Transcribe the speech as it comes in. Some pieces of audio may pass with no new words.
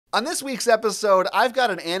On this week's episode, I've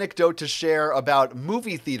got an anecdote to share about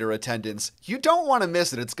movie theater attendance. You don't want to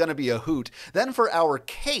miss it. It's going to be a hoot. Then for our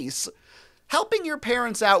case, helping your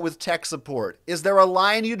parents out with tech support. Is there a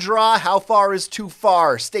line you draw? How far is too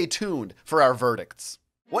far? Stay tuned for our verdicts.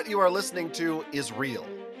 What you are listening to is real.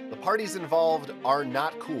 The parties involved are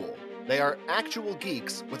not cool. They are actual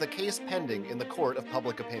geeks with a case pending in the court of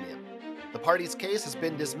public opinion. The party's case has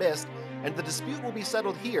been dismissed, and the dispute will be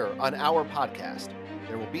settled here on our podcast.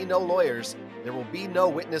 There will be no lawyers. There will be no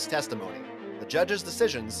witness testimony. The judge's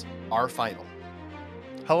decisions are final.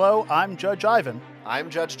 Hello, I'm Judge Ivan. I'm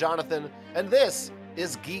Judge Jonathan, and this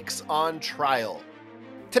is Geeks on Trial.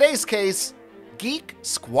 Today's case, Geek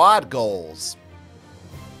Squad Goals.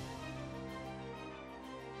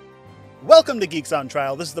 Welcome to Geeks on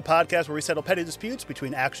Trial. This is the podcast where we settle petty disputes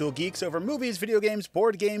between actual geeks over movies, video games,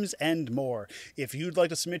 board games, and more. If you'd like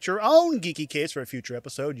to submit your own geeky case for a future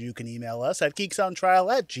episode, you can email us at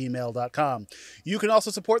geeksontrial@gmail.com. You can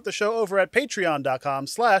also support the show over at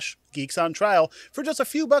patreon.com/geeksontrial. For just a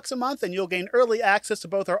few bucks a month, and you'll gain early access to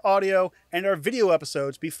both our audio and our video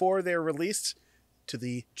episodes before they're released to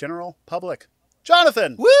the general public.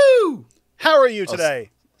 Jonathan! Woo! How are you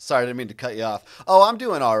today? Sorry, I didn't mean to cut you off. Oh, I'm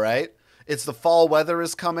doing all right. It's the fall weather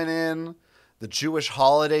is coming in. The Jewish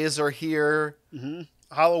holidays are here. Mm-hmm.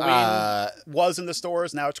 Halloween was in the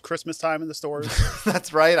stores. Now it's Christmas time in the stores.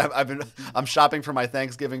 That's right. I'm shopping for my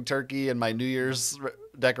Thanksgiving turkey and my New Year's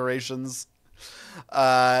decorations.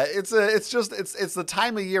 It's the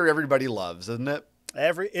time of year everybody loves, isn't it?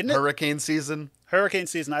 Isn't it? Hurricane season. Hurricane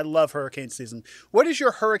season. I love hurricane season. What is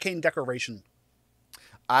your hurricane decoration?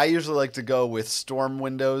 I usually like to go with storm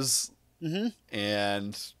windows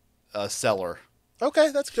and a cellar.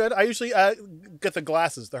 Okay, that's good. I usually get the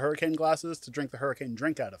hurricane glasses to drink the hurricane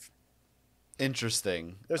drink out of.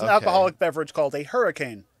 Interesting. There's an alcoholic beverage called a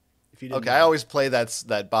hurricane. If you didn't know. I always play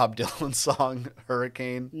that Bob Dylan song,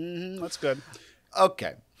 Hurricane. That's good.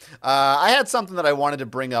 Okay. I had something that I wanted to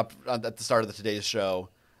bring up at the start of today's show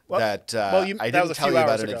I didn't tell you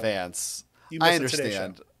about in advance. I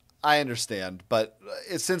understand. I understand, but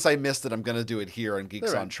since I missed it, I'm going to do it here on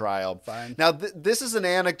Geeks on Trial. Fine. Now, this is an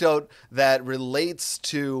anecdote that relates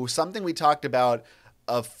to something we talked about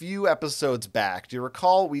a few episodes back. Do you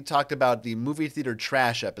recall we talked about the movie theater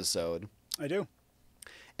trash episode? I do.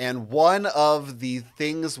 And one of the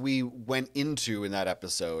things we went into in that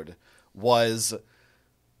episode was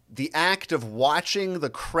the act of watching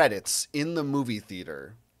the credits in the movie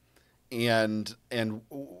theater. And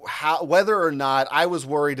how, whether or not I was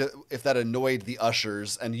worried if that annoyed the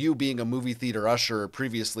ushers, and you being a movie theater usher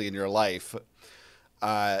previously in your life,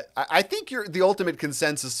 I think the ultimate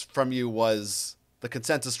consensus from you was the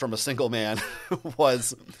consensus from a single man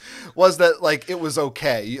was that like it was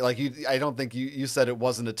okay. I don't think you said it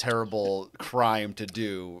wasn't a terrible crime to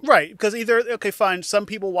do. Right, because fine, some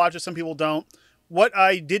people watch it, some people don't. What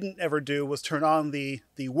I didn't ever do was turn on the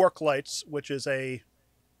work lights, which is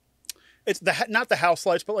it's not the house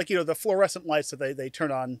lights, but the fluorescent lights that they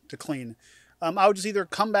turn on to clean. I would just either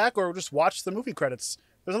come back or just watch the movie credits.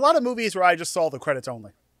 There's a lot of movies where I just saw the credits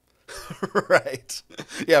only. Right.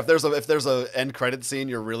 Yeah. If there's a end credit scene,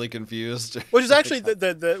 you're really confused. Which is actually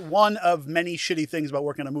the one of many shitty things about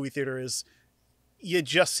working in a movie theater is you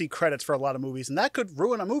just see credits for a lot of movies, and that could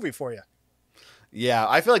ruin a movie for you. Yeah,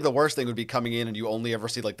 I feel like the worst thing would be coming in and you only ever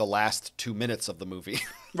see the last 2 minutes of the movie.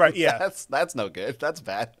 Right, yeah. That's no good. That's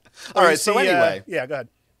bad. All right, so anyway. Yeah, go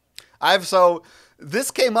ahead.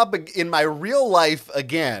 This came up in my real life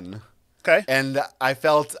again. Okay. And I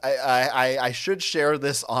felt I should share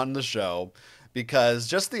this on the show because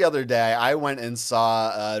just the other day I went and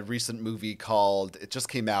saw a recent movie it just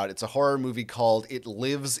came out. It's a horror movie called It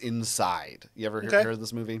Lives Inside. You ever heard of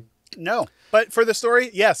this movie? No. But for the story,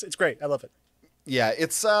 yes, it's great. I love it. Yeah,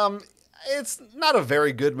 it's not a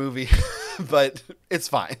very good movie, but it's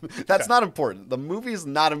fine. That's not important. The movie's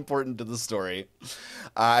not important to the story.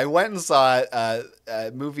 I went and saw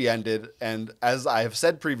it. Movie ended, and as I have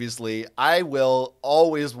said previously, I will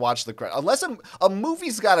always watch the credits. Unless a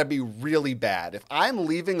movie's got to be really bad. If I'm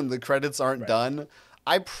leaving and the credits aren't done,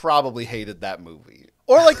 I probably hated that movie.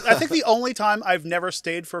 Or I think the only time I've never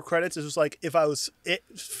stayed for credits is just if I was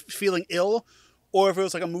feeling ill, or if it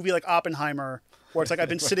was a movie like Oppenheimer, where it's I've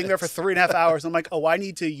been sitting there for 3.5 hours, and I'm oh, I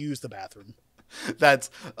need to use the bathroom. That's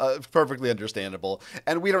perfectly understandable.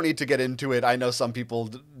 And we don't need to get into it. I know some people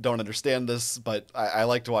don't understand this, but I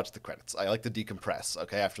like to watch the credits. I like to decompress,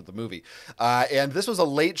 after the movie. And this was a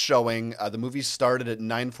late showing. The movie started at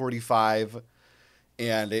 9:45.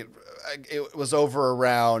 and it was over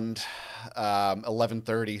around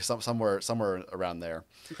 11:30, somewhere around there.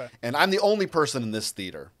 Okay. And I'm the only person in this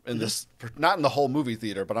theater, not in the whole movie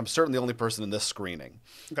theater, but I'm certainly the only person in this screening.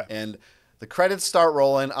 Okay. And the credits start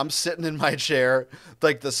rolling. I'm sitting in my chair.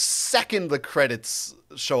 Like the second the credits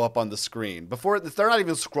show up on the screen, before they're not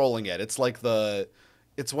even scrolling yet. It's like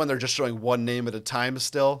it's when they're just showing one name at a time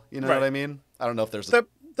still. You know what I mean? I don't know if there's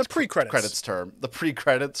the pre-credits. Credits term. The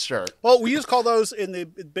pre-credits, sure. Well, we just call those in the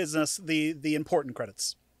business the important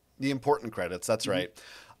credits. The important credits, that's right.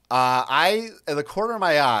 In the corner of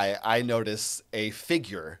my eye, I notice a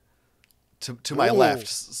figure to my left.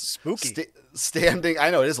 Spooky. Standing, I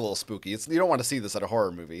know it is a little spooky. You don't want to see this at a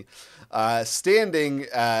horror movie. Standing,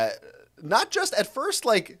 not just at first,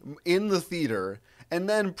 like in the theater, and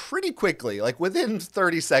then pretty quickly, like within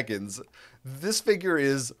 30 seconds, this figure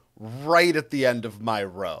is right at the end of my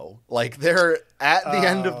row. Like they're at the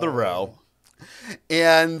end of the row.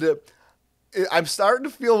 And I'm starting to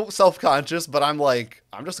feel self-conscious, but I'm like,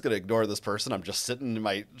 I'm just going to ignore this person. I'm just sitting in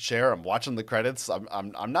my chair. I'm watching the credits.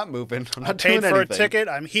 I'm not moving. I'm not doing anything. Paid for a ticket.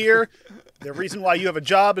 I'm here. The reason why you have a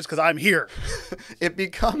job is because I'm here. It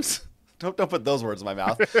becomes, don't put those words in my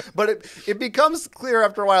mouth, but it becomes clear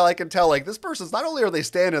after a while. I can tell, like, this person's, not only are they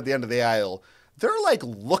standing at the end of the aisle, they're like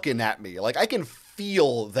looking at me. Like I can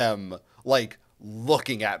feel them like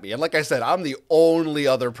looking at me. And like I said, I'm the only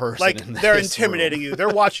other person like in they're this intimidating room. you. They're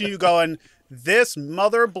watching you going, this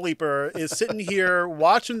mother bleeper is sitting here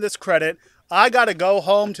watching this credit. I got to go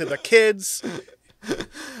home to the kids.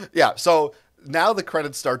 Yeah. So now the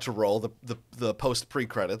credits start to roll, the post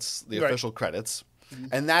pre-credits, the official credits.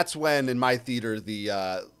 And that's when in my theater,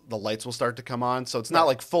 the lights will start to come on. So it's not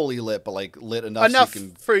like fully lit, but like lit enough so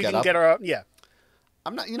you can get her out. Yeah.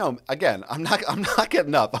 I'm not, again, I'm not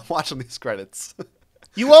getting up. I'm watching these credits.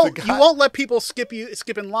 You won't let people skip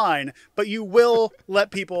in line, but you will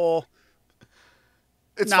let people.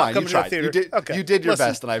 It's not fine. You tried. The You did your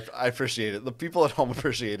best, and I appreciate it. The people at home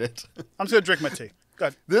appreciate it. I'm just gonna drink my tea. Go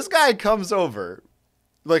ahead. This guy comes over,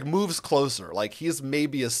 like moves closer, like he's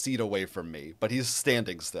maybe a seat away from me, but he's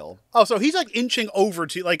standing still. Oh, so he's like inching over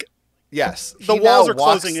to like. Yes, the walls are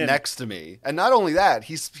closing in next to me, and not only that,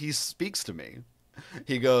 he speaks to me.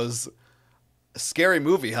 He goes, "Scary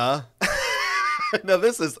movie, huh?" No,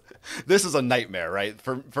 this is a nightmare, right?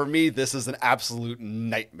 For me, this is an absolute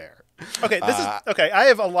nightmare. Okay, I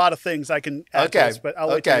have a lot of things I can add to this, but I'll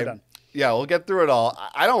wait till you're done. Yeah, we'll get through it all.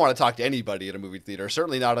 I don't want to talk to anybody at a movie theater.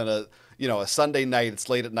 Certainly not on a Sunday night. It's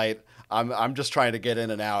late at night. I'm just trying to get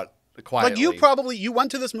in and out quietly. Like you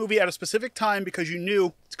went to this movie at a specific time because you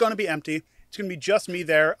knew it's going to be empty. It's going to be just me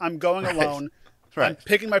there. I'm going alone. Right. I'm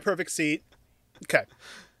picking my perfect seat. Okay.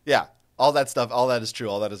 Yeah. All that stuff, all that is true,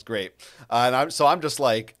 all that is great. And I'm just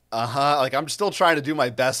like, like I'm still trying to do my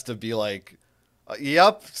best to be like,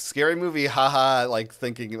 yep, scary movie, haha, like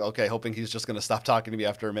thinking, okay, hoping he's just going to stop talking to me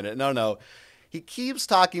after a minute. No. He keeps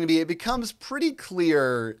talking to me. It becomes pretty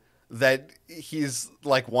clear that he's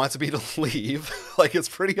like wants me to leave. Like it's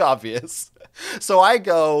pretty obvious. So I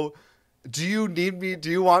go, do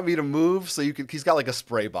you want me to move so you can, he's got like a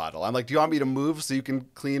spray bottle. I'm like, do you want me to move so you can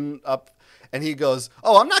clean up? And he goes,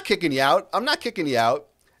 oh, I'm not kicking you out. I'm not kicking you out.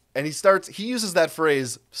 And he uses that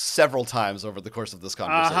phrase several times over the course of this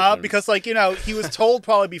conversation. Because he was told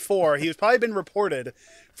probably before, he was probably been reported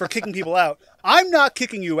for kicking people out. I'm not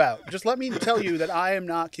kicking you out. Just let me tell you that I am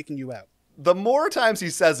not kicking you out. The more times he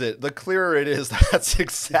says it, the clearer it is that's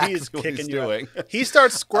exactly what he's doing. He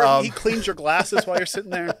starts squirting. He cleans your glasses while you're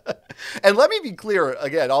sitting there. And let me be clear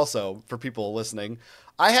again, also for people listening,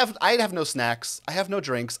 I have no snacks. I have no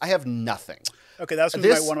drinks. I have nothing. Okay, that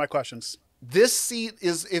was one of my questions. This seat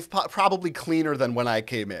is probably cleaner than when I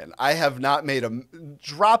came in. I have not made a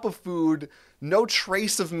drop of food. No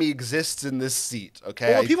trace of me exists in this seat, okay?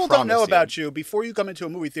 Well, what people don't know about you, before you come into a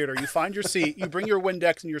movie theater, you find your seat, you bring your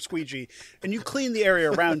Windex and your squeegee, and you clean the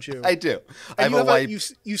area around you. I do. And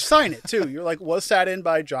you sign it, too. You're like, was sat in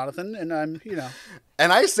by Jonathan, and I'm.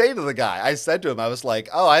 And I say to the guy, I said to him, I was like,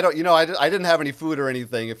 oh, I didn't have any food or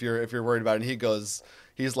anything if you're worried about it. And he goes,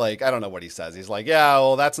 he's like, I don't know what he says. He's like, yeah,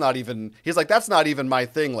 well, that's not even my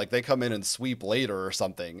thing. Like they come in and sweep later or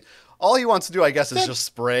something. All he wants to do, I guess, is just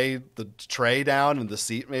spray the tray down in the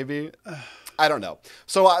seat, maybe. I don't know.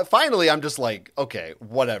 So finally, I'm just like, okay,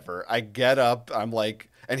 whatever. I get up. I'm like,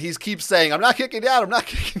 and he keeps saying, I'm not kicking you out. I'm not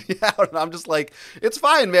kicking you out. And I'm just like, it's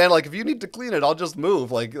fine, man. Like, if you need to clean it, I'll just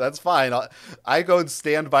move. Like, that's fine. I go and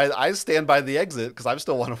stand by the exit because I'm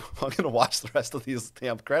going to watch the rest of these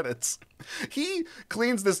damn credits. He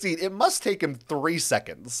cleans the seat. It must take him 3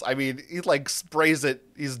 seconds. I mean, he like sprays it.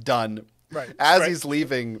 He's done. Right. As he's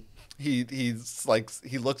leaving, he's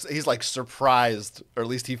like surprised, or at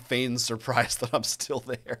least he feigns surprised that I'm still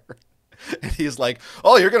there. And he's like,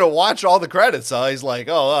 "Oh, you're gonna watch all the credits?" So he's like,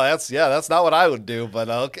 "Oh, that's not what I would do, but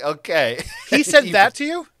okay." He said that to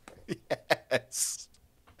you? Yes.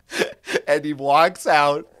 And he walks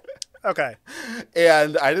out. Okay.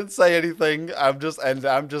 And I didn't say anything. I'm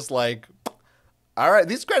just like, all right.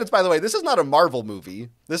 These credits, by the way, this is not a Marvel movie.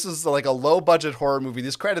 This is like a low budget horror movie.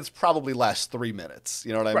 These credits probably last 3 minutes.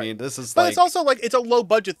 You know what I mean? This is, but it's also like, it's a low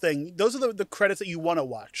budget thing. Those are the credits that you want to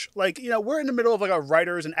watch. Like, we're in the middle of like a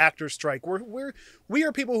writers and actors strike. We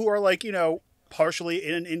are people who are like, partially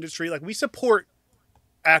in an industry. Like, we support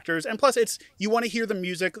actors, and plus you want to hear the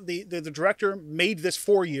music. The director made this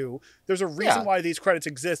for you. There's a reason why these credits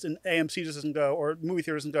exist, and AMC just doesn't go, or movie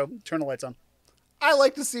theater doesn't go, turn the lights on. I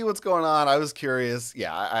like to see what's going on. I was curious.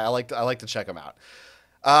 Yeah, I like to check them out.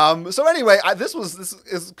 So anyway, this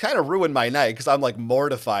is kind of ruined my night because I'm like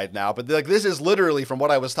mortified now. But like, this is literally from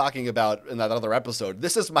what I was talking about in that other episode.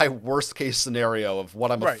 This is my worst case scenario of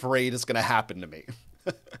what I'm afraid is going to happen to me.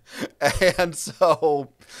 And so,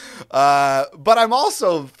 but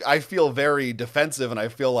I feel very defensive, and I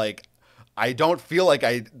feel like I don't feel like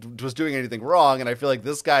I was doing anything wrong, and I feel like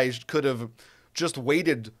this guy could have just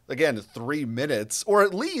waited, again, 3 minutes, or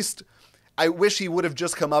at least I wish he would have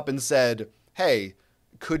just come up and said, "Hey,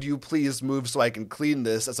 could you please move so I can clean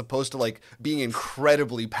this," as opposed to like being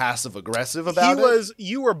incredibly passive aggressive about it.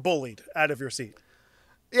 You were bullied out of your seat.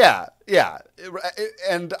 Yeah.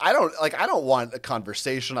 And I don't want a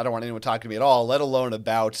conversation. I don't want anyone talking to me at all, let alone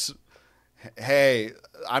about, "Hey,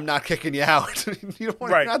 I'm not kicking you out." You don't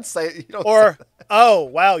not say, you don't or, say "Oh,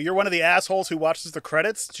 wow, you're one of the assholes who watches the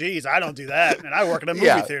credits?" Jeez, I don't do that, and I work in a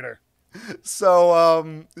movie theater.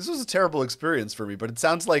 So this was a terrible experience for me, but it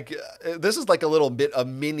sounds like this is like a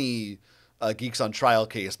mini Geeks on Trial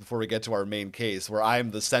case before we get to our main case, where I'm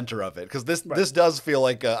the center of it. Because this does feel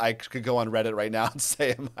like I could go on Reddit right now and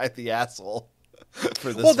say, "Am I the asshole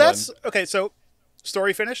for this?" Well, okay. So,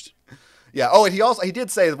 story finished. Yeah. Oh, and he did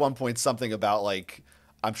say at one point something about like,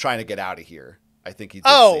 "I'm trying to get out of here." I think he did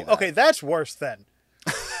say that. Okay, that's worse then.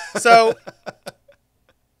 So,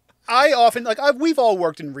 I often we've all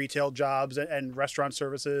worked in retail jobs and restaurant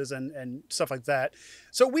services and stuff like that,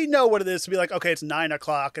 so we know what it is to be like, okay, it's 9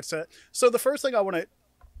 o'clock. So the first thing I want to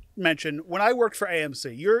mention, when I worked for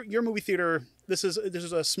AMC, your movie theater, this is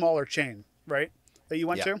a smaller chain, right? That you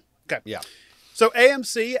went to? Okay. Yeah. So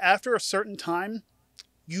AMC, after a certain time,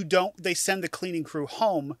 they send the cleaning crew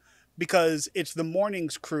home because it's the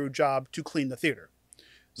morning's crew job to clean the theater.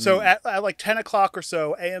 So at like 10 o'clock or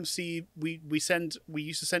so, AMC, we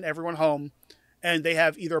used to send everyone home, and they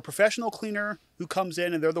have either a professional cleaner who comes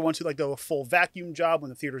in, and they're the ones who like do a full vacuum job when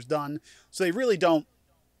the theater's done. So they really don't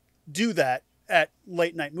do that at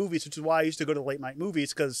late night movies, which is why I used to go to late night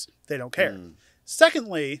movies, because they don't care.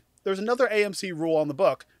 Secondly, there's another AMC rule on the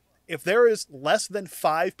book. If there is less than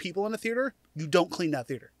 5 people in a theater, you don't clean that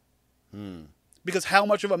theater. Because how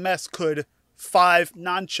much of a mess could 5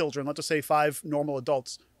 non-children, let's just say 5 normal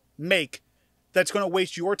adults, make that's going to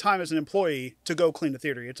waste your time as an employee to go clean the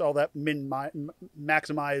theater? It's all that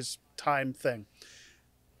maximize time thing.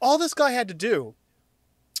 All this guy had to do,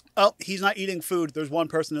 he's not eating food, there's one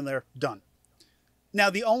person in there, done.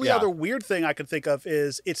 Now, the only other weird thing I could think of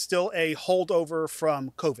is it's still a holdover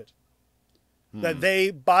from COVID. That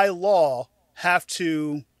they, by law, have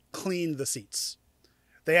to clean the seats.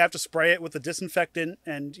 They have to spray it with a disinfectant,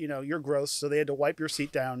 and, you're gross, so they had to wipe your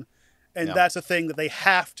seat down. And that's a thing that they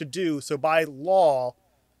have to do. So by law,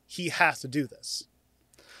 he has to do this.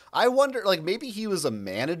 I wonder, like, maybe he was a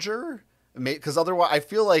manager? Because otherwise, I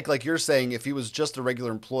feel like you're saying, if he was just a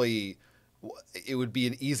regular employee, it would be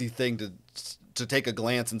an easy thing to take a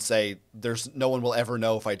glance and say, no one will ever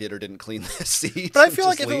know if I did or didn't clean this seat. But I feel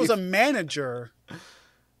like if it was a manager,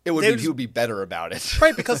 he would be better about it.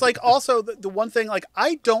 Right, because like also the one thing, like,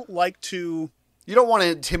 I don't like to... You don't want to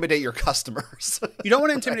intimidate your customers. You don't want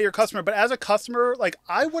to intimidate your customer, but as a customer, like,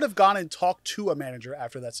 I would have gone and talked to a manager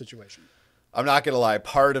after that situation. I'm not going to lie.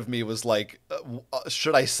 Part of me was like,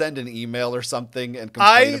 should I send an email or something and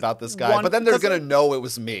complain about this guy? But then they're going to know it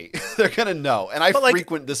was me. They're going to know. And I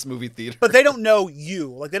frequent this movie theater. But they don't know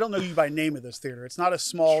you. Like, they don't know you by name of this theater. It's not a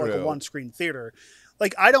small, like, a one-screen theater.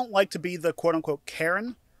 Like, I don't like to be the quote-unquote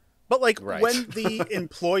Karen. But, like, when the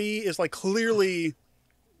employee is, like, clearly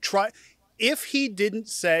if he didn't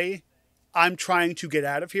say, "I'm trying to get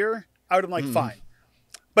out of here," I would have been like, fine.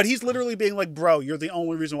 But he's literally being like, "Bro, you're the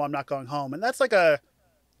only reason why I'm not going home." And that's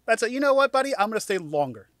you know what, buddy? I'm going to stay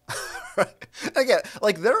longer. Again,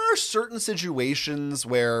 like, there are certain situations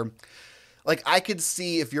where, Like, I could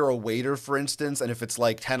see if you're a waiter, for instance, and if it's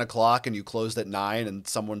like 10 o'clock and you closed at 9 and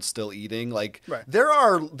someone's still eating, like, Right. there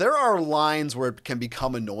are lines where it can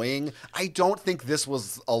become annoying. I don't think this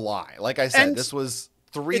was a lie. Like I said, And this was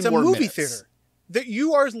 3 it's a more movie minutes. theater. That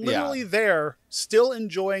you are literally there still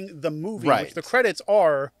enjoying the movie, Right. which the credits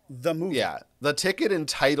are the movie. Yeah, the ticket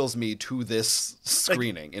entitles me to this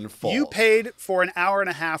screening in full. You paid for an hour and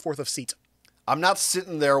a half worth of seat. I'm not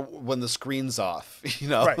sitting there when the screen's off, you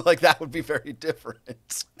know? Right. Like, that would be very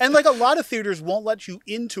different. And like a lot of theaters won't let you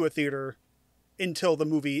into a theater until the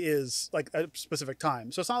movie is like a specific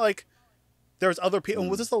time. So it's not like there's other people.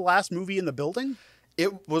 Was this the last movie in the building?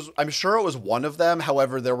 It was. I'm sure it was one of them.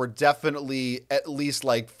 However, there were definitely at least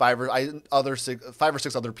like 5 or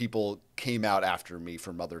 6 other people came out after me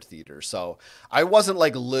from other theaters. So I wasn't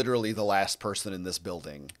like literally the last person in this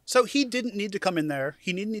building. So he didn't need to come in there.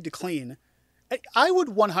 He didn't need to clean. I would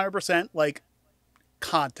 100% like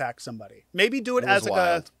contact somebody. Maybe do it as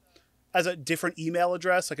like as a different email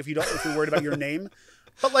address. Like if you're worried about your name,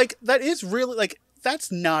 but like that is really like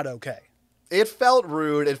that's not okay. It felt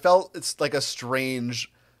rude. It's like a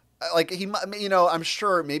strange, like he, you know, I'm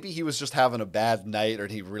sure maybe he was just having a bad night or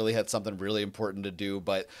he really had something really important to do.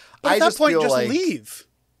 But at I that just point, feel just like leave.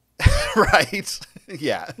 Right?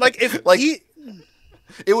 Yeah. Like if like he,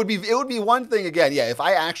 it would be one thing again. Yeah, if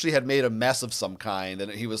I actually had made a mess of some kind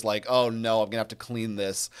and he was like, "Oh no, I'm gonna have to clean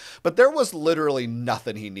this," but there was literally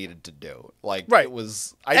nothing he needed to do. Like Right. it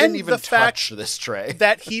was, I didn't even touch this tray.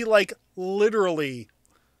 that he like literally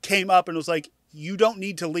came up and was like, "You don't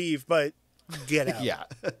need to leave, but get out." Yeah,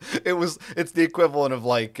 it's the equivalent of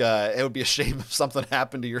like, it would be a shame if something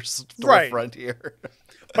happened to your storefront here.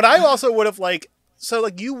 But I also would have like, so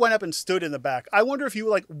like you went up and stood in the back. I wonder if you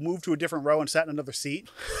like moved to a different row and sat in another seat.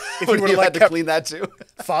 If Would would you have had like to clean that too?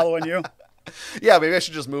 following you. Yeah, maybe I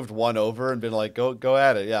should just moved one over and been like, go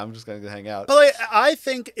at it. Yeah, I'm just gonna hang out. But like, I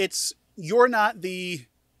think you're not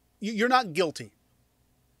guilty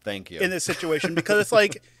Thank you. in this situation because it's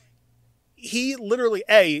like he literally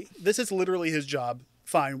this is literally his job.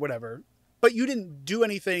 Fine, whatever. But you didn't do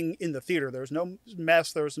anything in the theater. There's no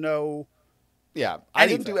mess. There's no. Yeah, I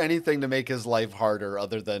didn't do anything to make his life harder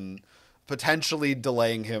other than potentially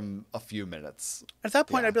delaying him a few minutes. At that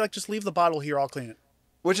point, Yeah. I'd be like, just leave the bottle here. I'll clean it.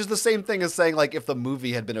 Which is the same thing as saying, like, if the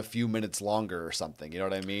movie had been a few minutes longer or something. You know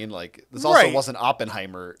what I mean? Like, this also Right. wasn't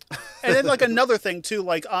Oppenheimer. And then, like, another thing, too,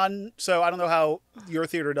 like, so I don't know how your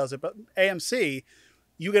theater does it, but AMC,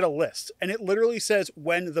 you get a list. And it literally says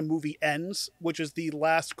when the movie ends, which is the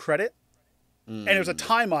last credit. And there's a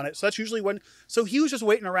time on it. So that's usually when. So he was just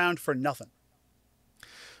waiting around for nothing.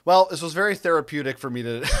 Well, this was very therapeutic for me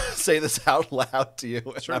to say this out loud to you.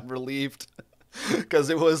 And Sure. I'm relieved. Because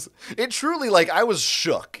it truly, like, I was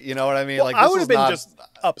shook. You know what I mean? Well, like, I this would was have been not, just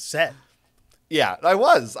upset. Yeah, I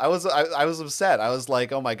was upset. I was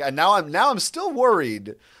like, oh my God. Now I'm still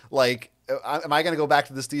worried. Like, am I going to go back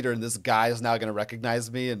to this theater and this guy is now going to recognize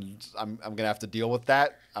me and I'm going to have to deal with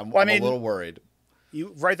that? I'm a little worried.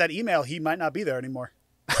 You write that email, he might not be there anymore.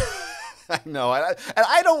 I know. And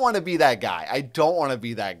I don't want to be that guy. I don't want to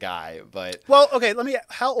be that guy, but. Well, okay,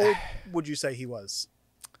 how old would you say he was?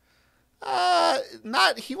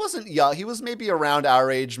 He wasn't young. He was maybe around our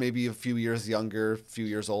age, maybe a few years younger, a few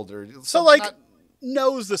years older. So like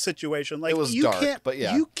knows the situation. Like it was you dark, can't, but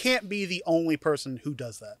yeah. You can't be the only person who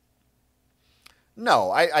does that.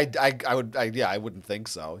 No, I wouldn't think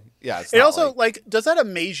so. Yeah. It also like, does that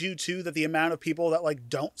amaze you too that the amount of people that like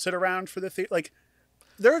don't sit around for the like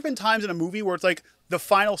there have been times in a movie where it's like the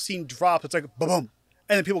final scene drops, it's like boom,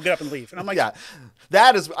 and then people get up and leave. And I'm like, yeah,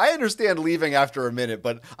 I understand leaving after a minute,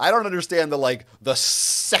 but I don't understand the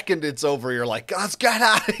second it's over, you're like, let's get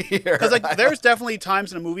out of here. Because like there's definitely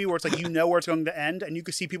times in a movie where it's like, you know where it's going to end and you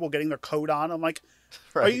can see people getting their coat on. I'm like,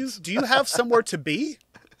 right. do you have somewhere to be?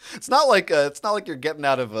 It's not like you're getting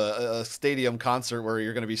out of a stadium concert where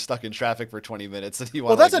you're going to be stuck in traffic for 20 minutes and you want.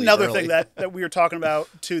 Well, that's like, another thing that we were talking about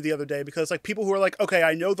too the other day, because like people who are like, okay,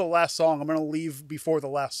 I know the last song, I'm going to leave before the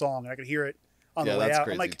last song, and I can hear it on the way that's out.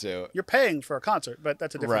 crazy I'm like, too. You're paying for a concert, but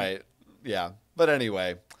that's a different. Right. Yeah. But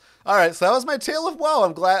anyway. All right. So that was my tale of woe.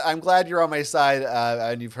 I'm glad you're on my side,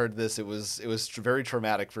 and you've heard this. It was very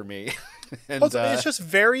traumatic for me. And it's just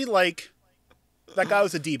very like that guy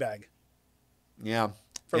was a D-bag. Yeah.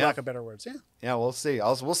 For lack of better words, yeah. Yeah, we'll see.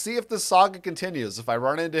 We'll see if this saga continues. If I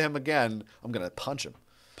run into him again, I'm gonna punch him.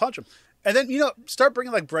 And then start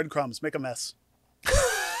bringing like breadcrumbs, make a mess.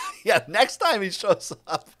 Yeah, next time he shows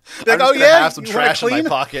up, like, I'm just gonna have some trash in my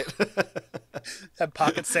pocket. Have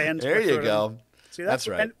pocket sand. There you go. See, that's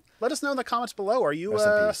right. And let us know in the comments below. Are you?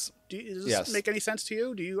 Rest in peace. Does this make any sense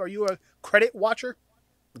to you? Are you a credit watcher?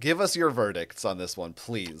 Give us your verdicts on this one,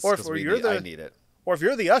 please, Or because I need it. or if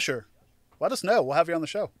you're the Usher, let us know. We'll have you on the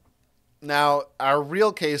show. Now, our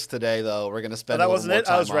real case today, though, we're going to spend that a little wasn't more it.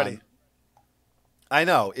 time I was ready. on. I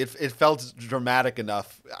know it felt dramatic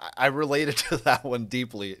enough. I related to that one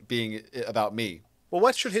deeply, being about me. Well,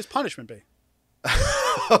 what should his punishment be?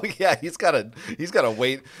 Oh yeah, he's got to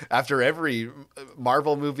wait after every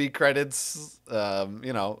Marvel movie credits.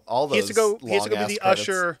 All those. He has to go be the credits.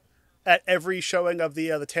 Usher at every showing of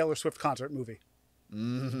the Taylor Swift concert movie.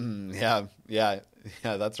 Yeah,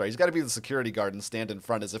 that's right. He's got to be the security guard and stand in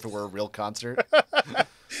front as if it were a real concert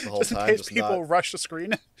the whole Just in time. case people rush the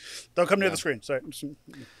screen. Don't come near the screen. Sorry.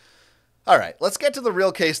 All right, let's get to the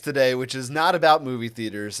real case today, which is not about movie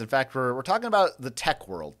theaters. In fact, we're talking about the tech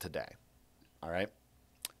world today. All right.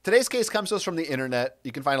 Today's case comes to us from the internet.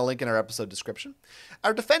 You can find a link in our episode description.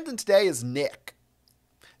 Our defendant today is Nick.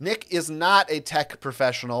 Nick is not a tech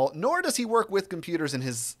professional, nor does he work with computers in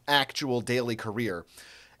his actual daily career.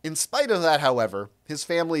 In spite of that, however, his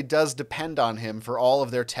family does depend on him for all of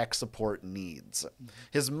their tech support needs.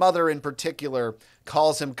 His mother, in particular,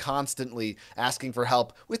 calls him constantly, asking for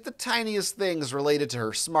help with the tiniest things related to her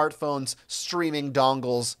smartphones, streaming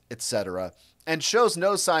dongles, etc., and shows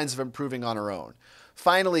no signs of improving on her own.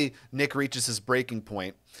 Finally, Nick reaches his breaking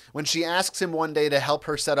point when she asks him one day to help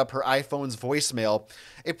her set up her iPhone's voicemail,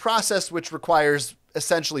 a process which requires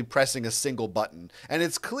essentially pressing a single button. And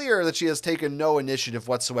it's clear that she has taken no initiative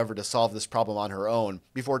whatsoever to solve this problem on her own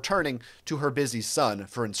before turning to her busy son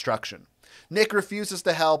for instruction. Nick refuses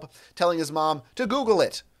to help, telling his mom to Google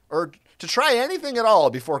it or to try anything at all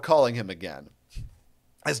before calling him again.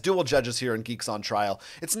 As dual judges here in Geeks on Trial,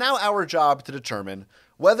 it's now our job to determine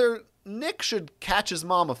whether Nick should catch his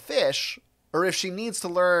mom a fish or if she needs to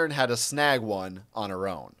learn how to snag one on her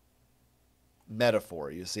own.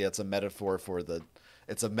 Metaphor. You see, it's a metaphor for the...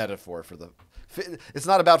 It's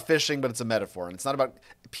not about fishing, but it's a metaphor. And it's not about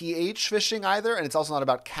pH fishing either, and it's also not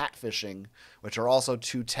about catfishing, which are also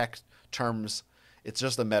two tech terms. It's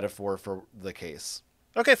just a metaphor for the case.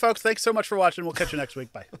 Okay, folks, thanks so much for watching. We'll catch you next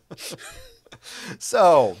week. Bye.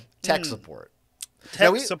 So, tech support.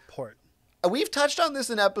 Tech support. We've touched on this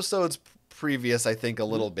in episodes previous, I think, a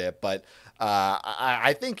little bit, but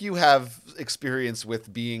I think you have experience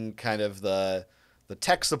with being kind of the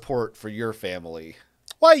tech support for your family.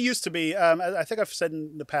 Well, I used to be. I think I've said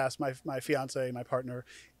in the past, my fiance, my partner,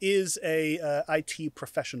 is a IT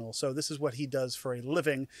professional. So this is what he does for a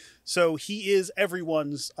living. So he is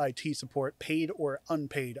everyone's IT support, paid or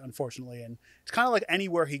unpaid, unfortunately. And it's kind of like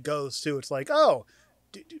anywhere he goes to, it's like, oh,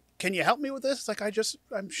 can you help me with this? It's like,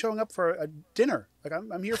 I'm showing up for a dinner. Like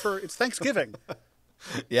I'm here for, it's Thanksgiving.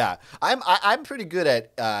 Yeah, I'm pretty good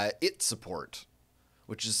at it support,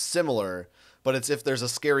 which is similar. But it's if there's a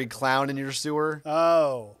scary clown in your sewer.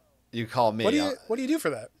 Oh. You call me. What do you do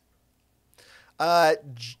for that?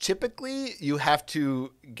 Typically, you have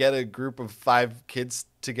to get a group of 5 kids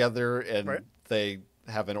together and they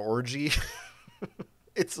have an orgy.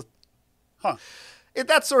 That's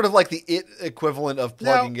sort of like the it equivalent of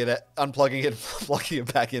unplugging it, plugging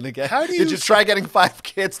it back in again. Did you try getting 5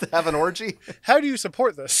 kids to have an orgy? How do you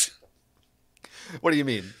support this? What do you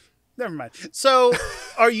mean? Never mind. So,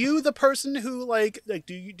 are you the person who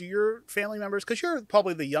do your family members? Because you're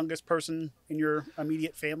probably the youngest person in your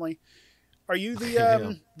immediate family. Are you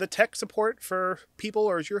the tech support for people,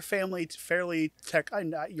 or is your family fairly tech? I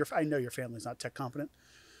know your family's not tech competent.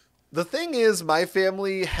 The thing is, my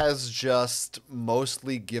family has just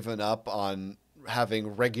mostly given up on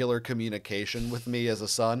having regular communication with me as a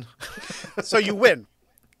son. So you win.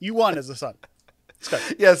 You won as a son.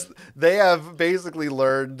 Yes, they have basically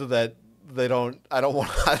learned that I don't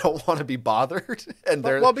want to be bothered, and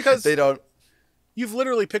because they don't. You've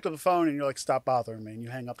literally picked up the phone and you're like, "Stop bothering me," and you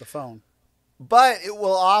hang up the phone. But it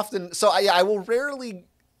will often. So I will rarely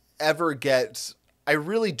ever get. I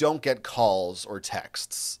really don't get calls or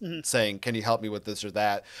texts saying, "Can you help me with this or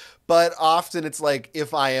that?" But often it's like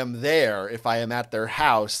if I am at their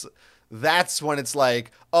house. That's when it's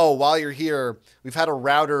like, oh, while you're here, we've had a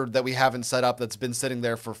router that we haven't set up that's been sitting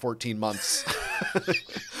there for 14 months.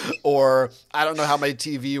 Or I don't know how my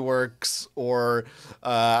TV works. Or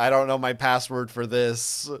I don't know my password for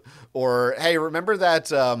this. Or, hey, remember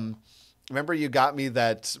you got me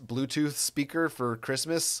that Bluetooth speaker for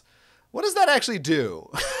Christmas? What does that actually do?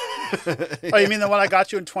 Oh, you mean the one I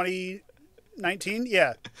got you in 2019?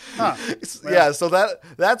 Yeah. Huh. Well. Yeah, so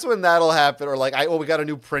that's when that'll happen, or like we got a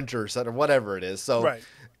new printer set or whatever it is. So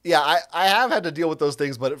yeah, I have had to deal with those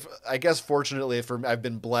things, but I guess fortunately I've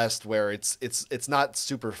been blessed where it's not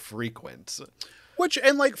super frequent.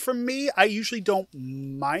 For me, I usually don't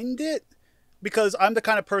mind it, because I'm the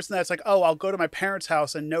kind of person that's like, oh, I'll go to my parents'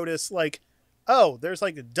 house and notice like, oh, there's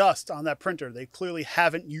like dust on that printer. They clearly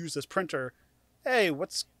haven't used this printer. Hey,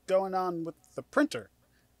 what's going on with the printer?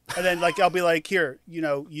 And then like I'll be like, here,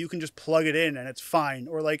 you can just plug it in and it's fine.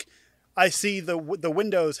 Or like I see the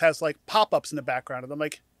Windows has like pop-ups in the background and I'm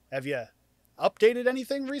like, have you updated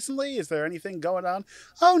anything recently? Is there anything going on?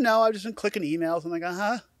 Oh no, I've just been clicking emails. I'm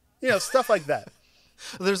like, stuff like that.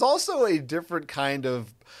 There's also a different kind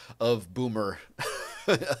of boomer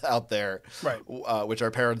out there, right? Which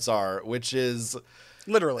our parents are, which is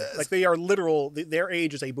literally like they are literal. Their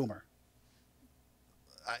age is a boomer.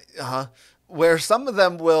 Where some of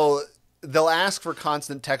them they'll ask for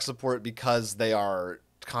constant tech support because they are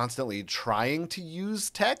constantly trying to use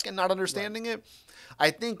tech and not understanding it. I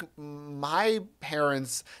think my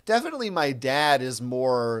parents, definitely my dad, is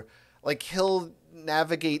more like he'll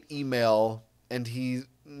navigate email and he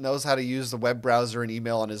knows how to use the web browser and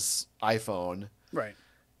email on his iPhone. Right.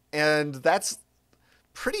 And that's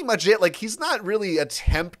pretty much it. Like, he's not really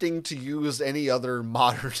attempting to use any other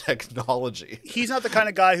modern technology. He's not the kind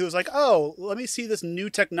of guy who's like, oh, let me see this new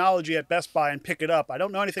technology at Best Buy and pick it up. I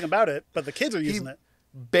don't know anything about it, but the kids are using it.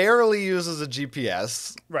 Barely uses a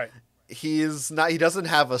GPS. Right. He doesn't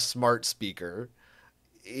have a smart speaker.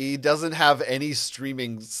 He doesn't have any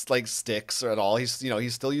streaming like sticks at all. He's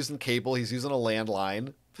still using cable. He's using a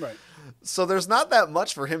landline. Right. So there's not that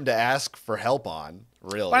much for him to ask for help on,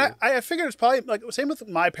 really. I figured it's probably like same with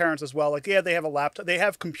my parents as well. Like, yeah, they have a laptop. They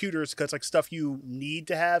have computers because like stuff you need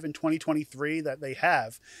to have in 2023 that they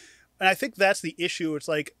have. And I think that's the issue. It's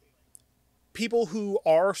like people who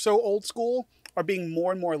are so old school are being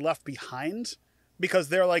more and more left behind because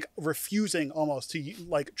they're like refusing almost to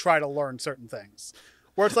like try to learn certain things.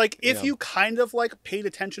 Where it's like, if you kind of like paid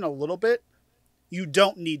attention a little bit, you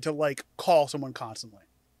don't need to like call someone constantly.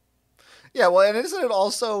 Yeah, well, and isn't it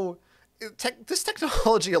also this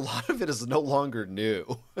technology? A lot of it is no longer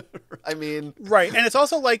new. I mean, right, and it's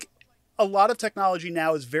also like a lot of technology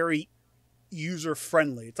now is very user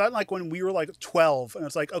friendly. It's not like when we were like 12, and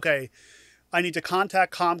it's like, okay, I need to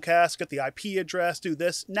contact Comcast, get the IP address, do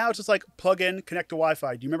this. Now it's just like plug in, connect to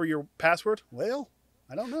Wi-Fi. Do you remember your password? Well,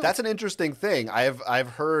 I don't know. That's an interesting thing. I've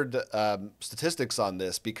heard statistics on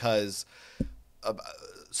this because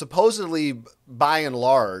supposedly, by and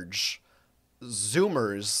large,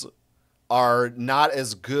 Zoomers are not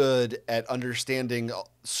as good at understanding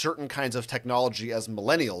certain kinds of technology as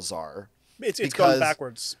millennials are. It's going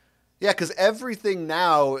backwards. Yeah, because everything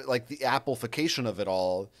now, like the Apple-fication of it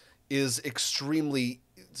all, is extremely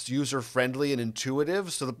user-friendly and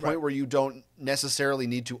intuitive to the point where you don't necessarily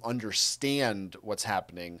need to understand what's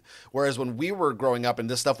happening. Whereas when we were growing up and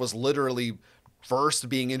this stuff was literally first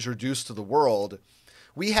being introduced to the world,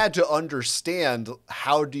 we had to understand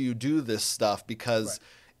how do you do this stuff because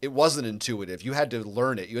it wasn't intuitive. You had to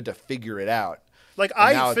learn it. You had to figure it out. Like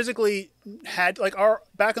I physically had like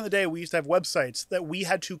back in the day, we used to have websites that we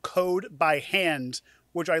had to code by hand,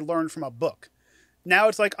 which I learned from a book. Now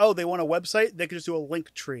it's like, oh, they want a website. They could just do a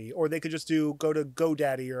link tree, or they could just go to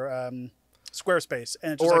GoDaddy or Squarespace,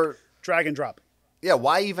 and it's just like drag and drop. Yeah,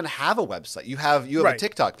 why even have a website? You have a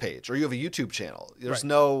TikTok page or you have a YouTube channel. There's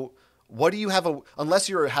no. What do you have unless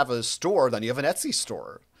you have a store? Then you have an Etsy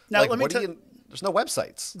store. Now like, there's no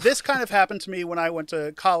websites. This kind of happened to me when I went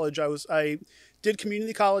to college. I did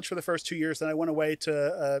community college for the first 2 years, then I went away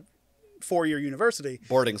to 4-year university.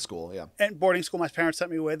 Boarding school, yeah. And boarding school, my parents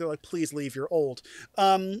sent me away. They're like, please leave, you're old.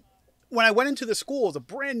 When I went into the school, it was a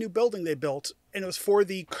brand new building they built, and it was for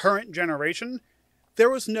the current generation. There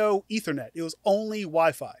was no Ethernet. It was only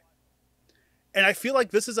Wi-Fi. And I feel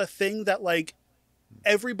like this is a thing that like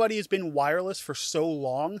everybody has been wireless for so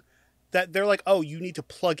long that they're like, oh, you need to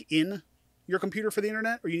plug in your computer for the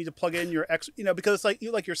internet, or you need to plug in your because it's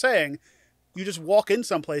like you're saying, you just walk in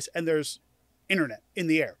someplace and there's internet in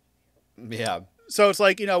the air. Yeah. So it's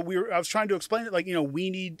like, I was trying to explain it like, we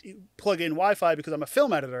need plug in Wi-Fi because I'm a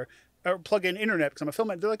film editor, or plug in internet because I'm a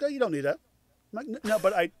film editor. They're like, oh, you don't need that. I'm like, no,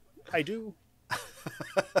 but I do.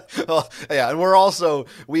 Well, yeah. And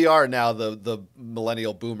we are now the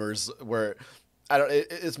millennial boomers where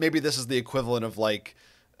it's maybe this is the equivalent of like,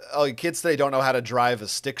 oh, kids today don't know how to drive a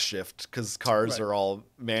stick shift because cars are all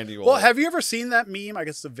manual. Well, have you ever seen that meme? I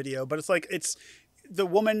guess it's a video, but it's like, it's the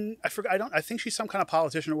woman, I think she's some kind of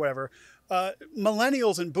politician or whatever.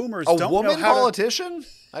 Millennials and boomers don't know how to... A woman politician?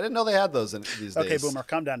 I didn't know they had those these days. Okay, boomer,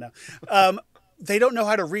 calm down now. They don't know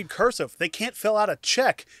how to read cursive. They can't fill out a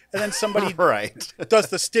check. And then somebody does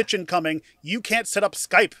the stitch incoming. You can't set up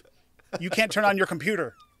Skype. You can't turn on your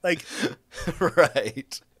computer. Like,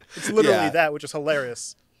 it's literally that, which is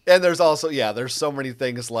hilarious. And there's also, there's so many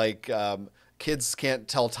things like kids can't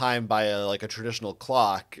tell time by a traditional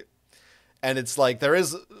clock. And it's like there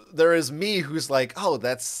is me who's like, oh,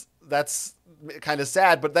 that's kind of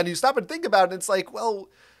sad. But then you stop and think about it, and it's like, well,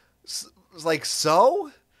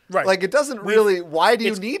 so? Right. Like, it doesn't really, why do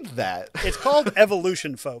you need that? It's called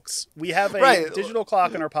evolution, folks. We have a digital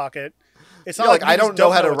clock in our pocket. It's not like I don't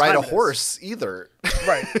know how to ride a horse either.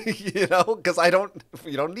 Right. Because you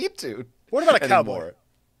don't need to. What about a cowboy?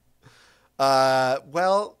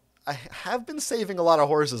 Well, I have been saving a lot of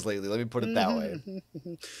horses lately. Let me put it that way.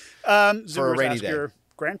 For a rainy day. Your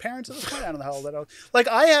grandparents at this point? I don't know how old that is. Like,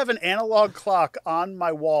 I have an analog clock on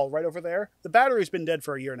my wall right over there. The battery's been dead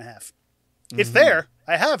for a year and a half. It's there.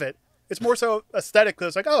 I have it. It's more so aesthetic because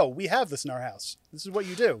it's like, oh, we have this in our house. This is what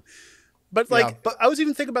you do. But I was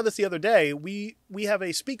even thinking about this the other day. We have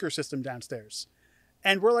a speaker system downstairs.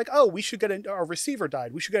 And we're like, oh, we should get our receiver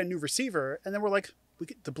died. We should get a new receiver. And then we're like,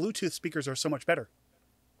 the Bluetooth speakers are so much better.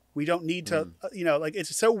 We don't need to,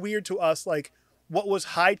 it's so weird to us. Like, what was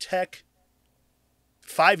high tech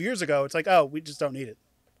 5 years ago? It's like, oh, we just don't need it.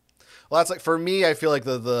 Well, that's like, for me, I feel like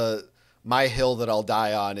my hill that I'll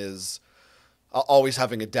die on is always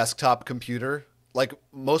having a desktop computer. Like,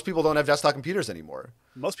 most people don't have desktop computers anymore.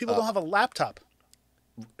 Most people don't have a laptop.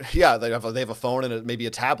 Yeah, they have a phone and maybe a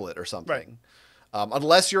tablet or something. Right.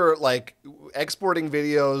 Unless you're like exporting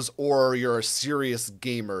videos or you're a serious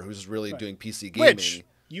gamer who's really doing PC gaming. Which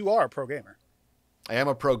you are a pro gamer. I am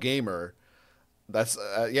a pro gamer. That's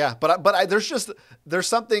but there's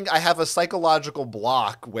something, I have a psychological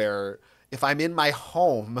block where if I'm in my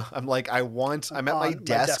home, I'm like, I'm at my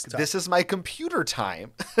desk. This is my computer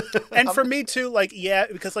time. And for me too,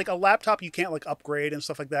 because like a laptop, you can't like upgrade and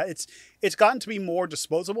stuff like that. It's gotten to be more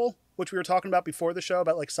disposable, which we were talking about before the show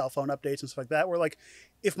about like cell phone updates and stuff like that. Where like,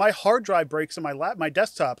 if my hard drive breaks in my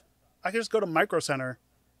desktop, I can just go to Micro Center,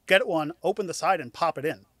 get one, open the side and pop it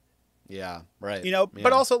in. Yeah. Right.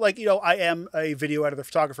 But also like, I am a video editor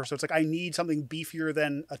photographer. So it's like, I need something beefier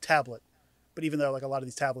than a tablet. But even though like a lot of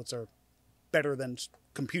these tablets are better than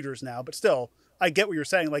computers now, but still, I get what you're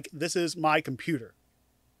saying. Like, this is my computer.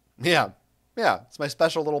 Yeah. It's my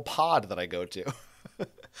special little pod that I go to.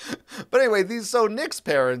 But anyway, Nick's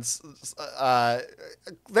parents,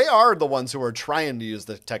 they are the ones who are trying to use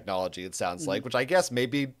the technology, it sounds like, which I guess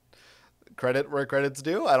maybe credit where credit's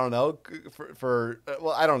due. I don't know.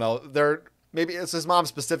 I don't know. Maybe it's his mom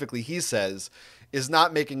specifically, he says, is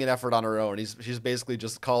not making an effort on her own. She's basically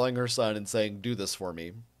just calling her son and saying, do this for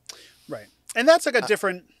me. Right. And that's like a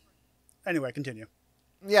different... Anyway, continue.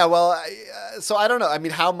 Yeah, well, so I don't know. I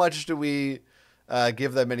mean, how much do we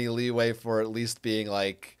give them any leeway for at least being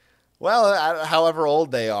like, well, however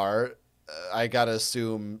old they are, I got to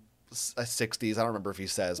assume 60s. I don't remember if he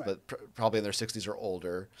says, but probably in their 60s or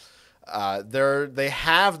older. They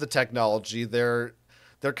have the technology. They're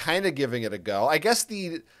kind of giving it a go. I guess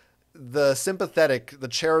the sympathetic, the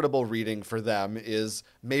charitable reading for them is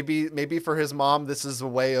maybe for his mom, this is a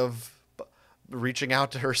way of reaching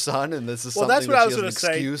out to her son, and this is something that's what that I was she has an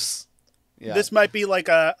excuse. Yeah. This might be like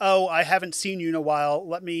I haven't seen you in a while.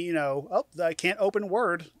 Let me, I can't open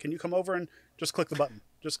Word. Can you come over and just click the button?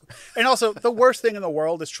 And also, the worst thing in the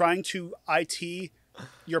world is trying to IT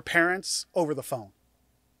your parents over the phone.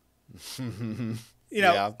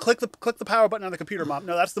 Click the power button on the computer, Mom.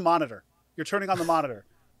 No, that's the monitor. You're turning on the monitor.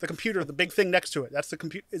 The computer, the big thing next to it. That's the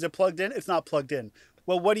computer. Is it plugged in? It's not plugged in.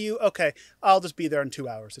 Well, okay, I'll just be there in 2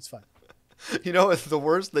 hours. It's fine. The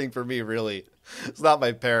worst thing for me, really, it's not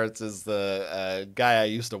my parents, is the guy I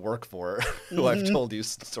used to work for, who I've told you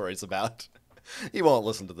stories about. He won't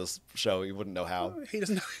listen to this show. He wouldn't know how. He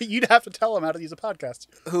doesn't know. You'd have to tell him how to use a podcast.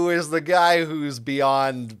 Who is the guy who's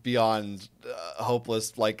beyond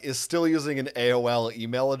hopeless, like is still using an AOL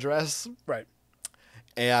email address. Right.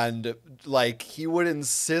 And like he would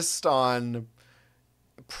insist on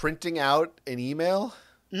printing out an email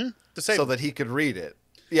so that he could read it.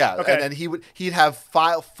 Yeah, okay. And then he'd have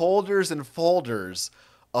folders and folders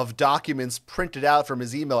of documents printed out from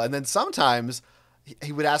his email, and then sometimes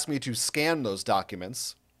he would ask me to scan those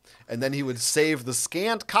documents, and then he would save the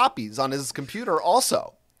scanned copies on his computer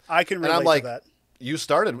also. I can relate to that.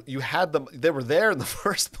 You had them, they were there in the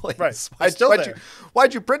first place. Right.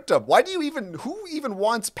 Why'd you print them? Who even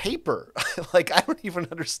wants paper? Like, I don't even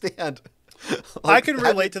understand. I can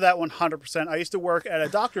relate to that 100%. I used to work at a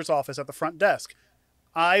doctor's office at the front desk.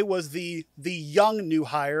 I was the young new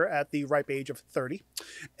hire at the ripe age of 30.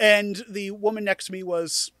 And the woman next to me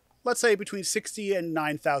was, let's say, between 60 and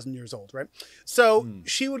 9,000 years old, right? So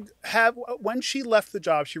she would have, when she left the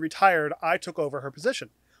job, she retired, I took over her position.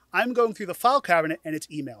 I'm going through the file cabinet and it's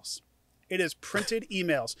emails. It is printed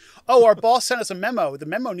emails. Oh, our boss sent us a memo. The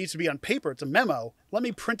memo needs to be on paper. It's a memo. Let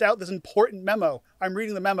me print out this important memo. I'm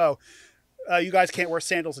reading the memo. You guys can't wear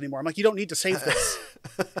sandals anymore. I'm like, you don't need to save this.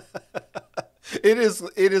 It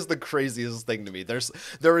is the craziest thing to me.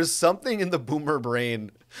 There is something in the boomer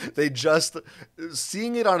brain. They just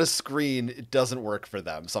seeing it on a screen, it doesn't work for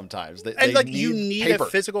them sometimes. You need paper. a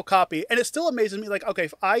physical copy. And it still amazes me, like, okay,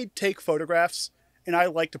 if I take photographs and I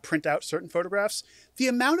like to print out certain photographs, the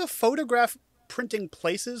amount of photograph printing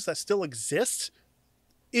places that still exist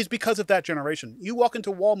is because of that generation. You walk into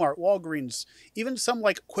Walmart, Walgreens, even some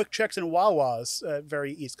like Quick Checks and Wawa's,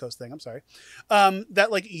 very East Coast thing, I'm sorry, that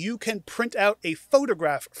like you can print out a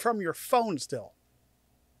photograph from your phone still.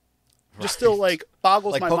 Right. Just still like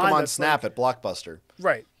boggles like my Pokemon mind. Like Pokemon Snap at Blockbuster.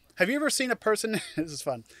 Right. Have you ever seen a person, this is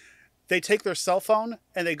fun, they take their cell phone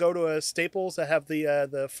and they go to a Staples that have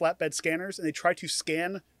the flatbed scanners and they try to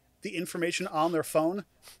scan the information on their phone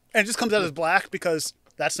and it just comes out as black because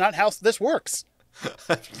that's not how this works.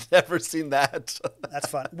 I've never seen that. That's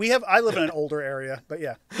fun. I live in an older area, but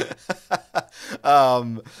yeah.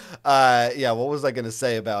 Yeah. What was I going to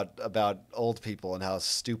say about old people and how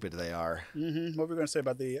stupid they are? Mm-hmm. What were we going to say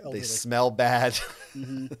about the elderly? They smell bad.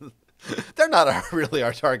 Mm-hmm. They're not really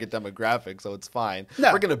our target demographic, so it's fine.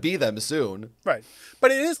 No. We're going to be them soon. Right.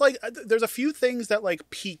 But it is like, there's a few things that like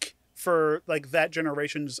peak for like that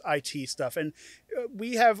generation's IT stuff. And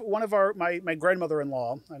we have one of my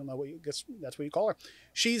grandmother-in-law, I don't know what guess that's what you call her.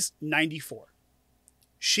 She's 94.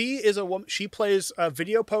 She is a woman. She plays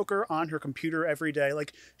video poker on her computer every day.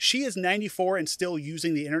 Like she is 94 and still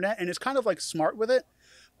using the internet and is kind of like smart with it.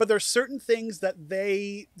 But there's certain things that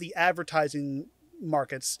the advertising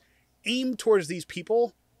markets aim towards these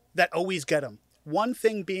people that always get them. One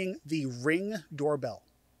thing being the Ring doorbell.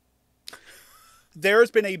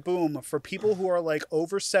 There's been a boom for people who are like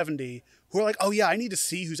over 70 who are like, oh yeah, I need to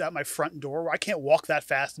see who's at my front door. I can't walk that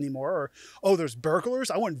fast anymore. Or, oh, there's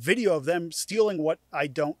burglars. I want video of them stealing what I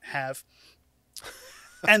don't have.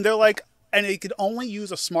 And they're like, and they could only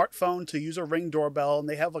use a smartphone to use a Ring doorbell. And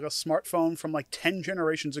they have like a smartphone from like 10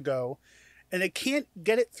 generations ago. And they can't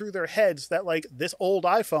get it through their heads that like this old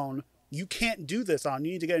iPhone, you can't do this on.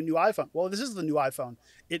 You need to get a new iPhone. Well, this is the new iPhone.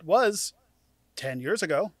 It was 10 years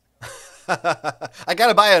ago. I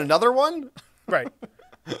gotta buy another one? Right.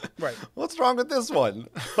 What's wrong with this one?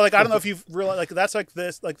 But like, I don't know if you've realized, like that's like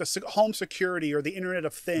this, like the home security or the Internet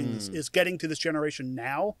of Things is getting to this generation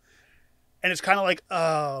now. And it's kind of like,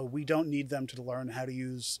 we don't need them to learn how to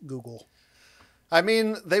use Google. I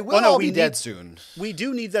mean, they will all be dead soon. We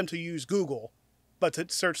do need them to use Google, but to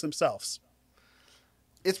search themselves.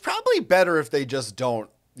 It's probably better if they just don't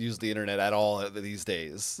use the internet at all these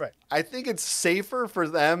days. Right. I think it's safer for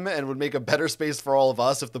them and would make a better space for all of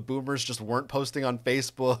us if the boomers just weren't posting on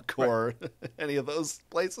Facebook or any of those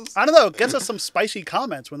places. I don't know. It gets us some spicy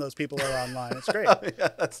comments when those people are online. It's great. Yeah,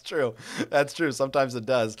 that's true. That's true. Sometimes it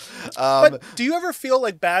does. But do you ever feel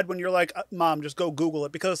like bad when you're like, Mom, just go Google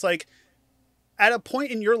it? Because like at a point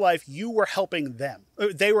in your life, you were helping them.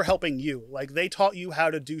 They were helping you. Like they taught you how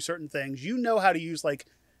to do certain things. You know how to use like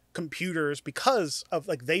computers because of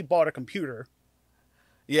like they bought a computer.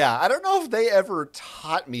 Yeah, I don't know if they ever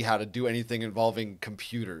taught me how to do anything involving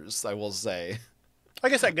computers, I will say. I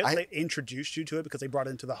guess they introduced you to it because they brought it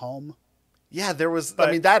into the home. Yeah, there was,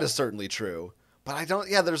 I mean, that is certainly true. But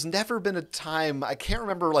there's never been a time, I can't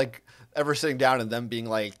remember like ever sitting down and them being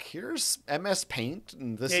like, here's MS Paint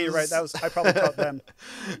and this is... Yeah, you're right. I probably taught them.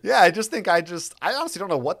 Yeah, I honestly don't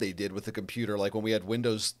know what they did with the computer. Like when we had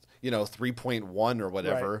Windows 3.1 or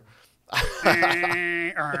whatever.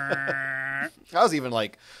 Right. I was even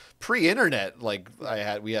like pre-internet. Like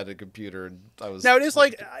we had a computer and I was. Now it is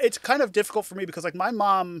like, it's kind of difficult for me because like my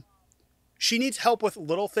mom, she needs help with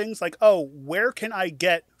little things like, oh, where can I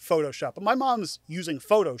get Photoshop? But my mom's using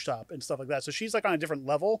Photoshop and stuff like that. So she's like on a different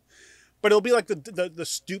level, but it'll be like the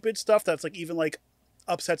stupid stuff that's like even like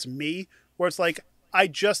upsets me where it's like, I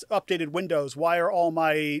just updated Windows. Why are all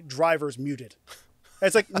my drivers muted?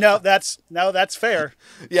 It's like, no, that's fair.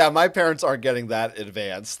 Yeah, my parents aren't getting that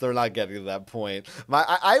advanced. They're not getting to that point.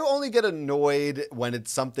 I only get annoyed when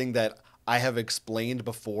it's something that I have explained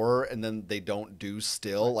before and then they don't do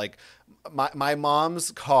still. Like my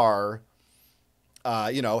mom's car,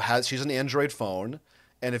 she's an Android phone.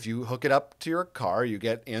 And if you hook it up to your car, you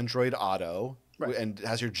get Android Auto and it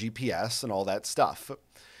has your GPS and all that stuff.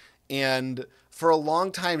 And for a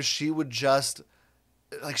long time, she would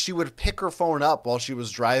pick her phone up while she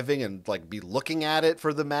was driving and like be looking at it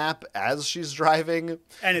for the map as she's driving.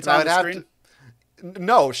 And it's on the screen?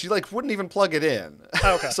 No, she like wouldn't even plug it in.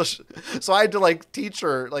 Oh, okay. So I had to like teach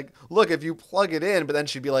her like, look, if you plug it in, but then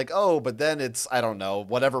she'd be like, oh, but then it's, I don't know,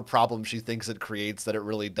 whatever problem she thinks it creates that it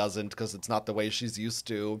really doesn't because it's not the way she's used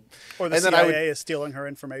to. Or the And then CIA is stealing her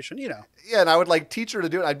information, you know. Yeah, and I would like teach her to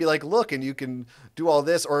do it. I'd be like, look, and you can do all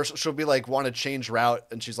this, or she'll be like, want to change route,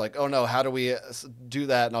 and she's like, oh no, how do we do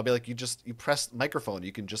that? And I'll be like, you press microphone,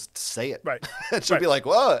 you can just say it. Right. And she'll be like,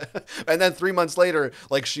 what? And then 3 months later,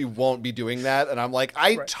 like she won't be doing that, and I'm like,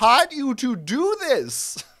 I taught you to do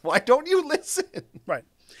this. Why don't you listen? Right.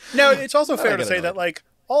 Now, it's also fair to say annoyed. that like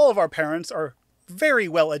all of our parents are very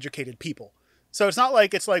well educated people. So it's not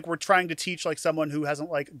like we're trying to teach like someone who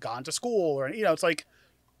hasn't like gone to school or, you know, it's like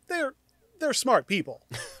they're smart people.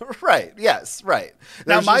 Right. Yes. Right.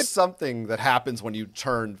 Now, There's just something that happens when you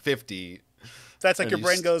turn 50. That's like your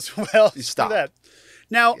brain goes, well, you stop. that.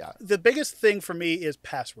 Now, the biggest thing for me is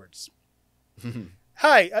passwords.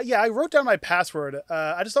 Hi. I wrote down my password.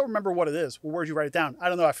 I just don't remember what it is. Well, where'd you write it down? I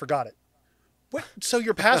don't know. I forgot it. What? So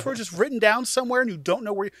your password is written down somewhere and you don't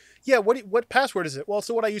know where you... Yeah, what password is it? Well, it's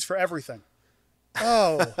the one I use for everything.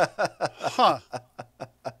 Oh. Huh.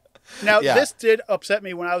 Now, this did upset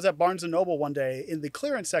me when I was at Barnes & Noble one day. In the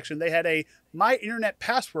clearance section, they had a My Internet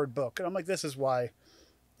Password book. And I'm like, this is why.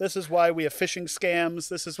 This is why we have phishing scams.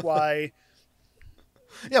 This is why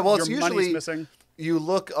well, your it's money's usually... missing. You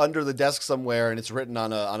look under the desk somewhere and it's written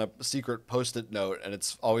on a secret Post-it note and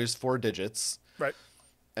it's always 4 digits. Right.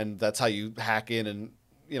 And that's how you hack in and,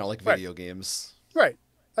 you know, like video games. Right.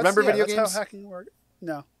 Remember video games? That's how hacking works.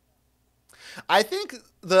 No. I think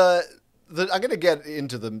I'm going to get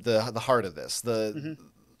into the heart of this. The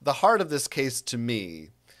heart of this case to me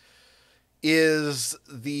is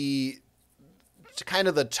the kind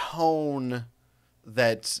of the tone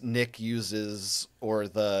that Nick uses or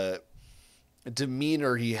the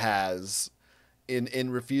demeanor he has in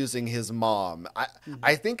refusing his mom.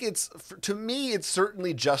 I think to me, it's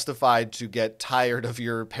certainly justified to get tired of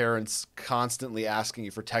your parents constantly asking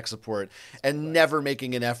you for tech support and never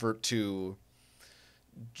making an effort to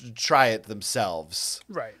try it themselves.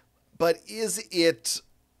 Right. But is it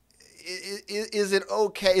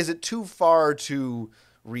okay? Is it too far to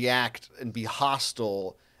react and be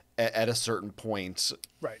hostile at a certain point?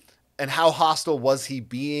 Right. And how hostile was he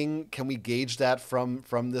being? Can we gauge that from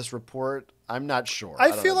this report? I'm not sure.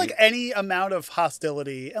 I feel like any amount of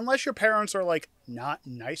hostility, unless your parents are like not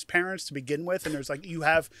nice parents to begin with, and there's like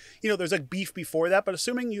there's like beef before that, but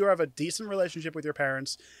assuming you have a decent relationship with your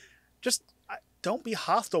parents, just don't be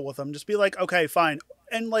hostile with them. Just be like, okay, fine.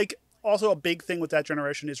 And like also a big thing with that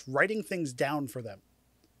generation is writing things down for them,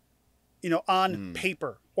 on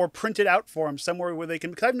paper or print it out for them somewhere where they can,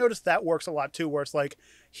 because I've noticed that works a lot too, where it's like,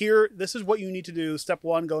 here, this is what you need to do. Step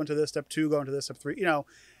 1, go into this. Step 2, go into this. Step 3,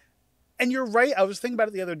 And you're right. I was thinking about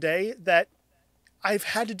it the other day that I've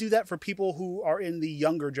had to do that for people who are in the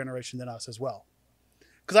younger generation than us as well.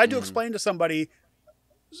 Because I do explain to somebody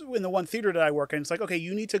in the one theater that I work in, it's like, okay,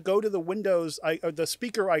 you need to go to the Windows, the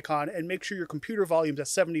speaker icon and make sure your computer volume's at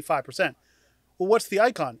 75%. Well, what's the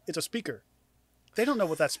icon? It's a speaker. They don't know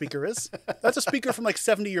what that speaker is. That's a speaker from like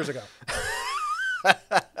 70 years ago.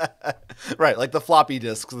 Right, like the floppy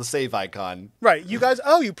disk, the save icon. Right. You guys,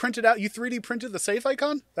 you printed out, you 3D printed the save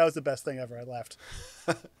icon? That was the best thing ever. I laughed.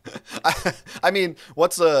 I mean,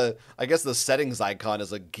 I guess the settings icon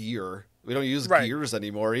is a gear. We don't use gears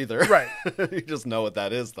anymore either. Right. You just know what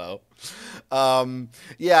that is, though. So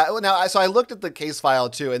I looked at the case file,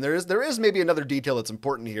 too, and there is maybe another detail that's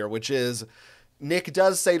important here, which is Nick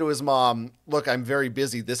does say to his mom, look, I'm very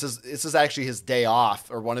busy. This is actually his day off,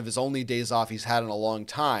 or one of his only days off he's had in a long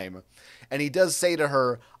time. And he does say to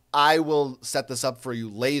her, I will set this up for you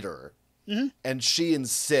later. Mm-hmm. And she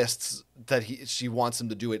insists that she wants him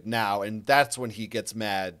to do it now. And that's when he gets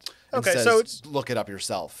mad and says, so look it up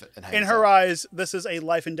yourself. And in her eyes, this is a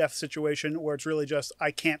life and death situation where it's really just,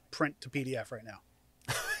 I can't print to PDF right now.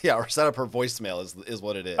 Yeah, or set up her voicemail is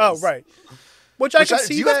what it is. Oh, right. Which I can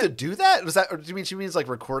see. Do you have to do that? Or do you mean she means like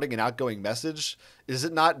recording an outgoing message? Is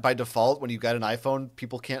it not by default when you've got an iPhone,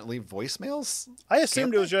 people can't leave voicemails? I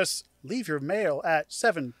assumed it was just leave your mail at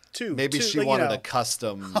 722. Maybe she wanted a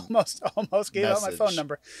custom almost gave out my phone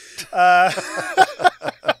number.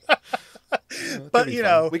 But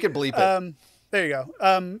we can bleep it. There you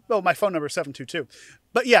go. My phone number is 722.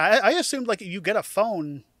 But yeah, I assumed like you get a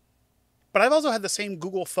phone. But I've also had the same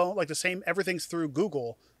Google phone, like the same, everything's through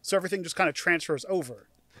Google. So everything just kind of transfers over.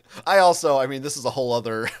 This is a whole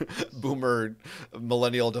other boomer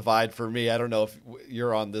millennial divide for me. I don't know if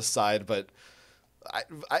you're on this side, but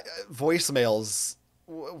voicemails,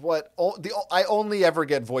 I only ever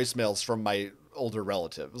get voicemails from my older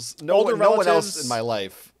relatives. No one else in my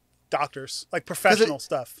life. doctors, like professional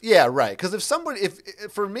stuff. Yeah, right. Because if somebody, if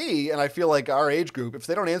for me, and I feel like our age group, if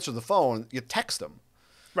they don't answer the phone, you text them.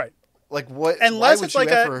 Right. Like what? Unless why would it's you like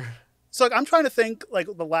ever? So like I'm trying to think like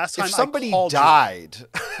the last time If somebody I called died,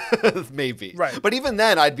 maybe. Right. But even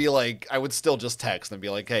then, I'd be like, I would still just text and be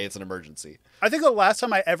like, hey, it's an emergency. I think the last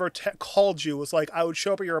time I ever called you was like I would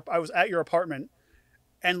show up at I was at your apartment,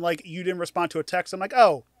 and like you didn't respond to a text. I'm like,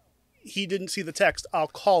 oh, he didn't see the text. I'll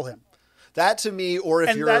call him. That to me, or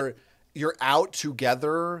if you're out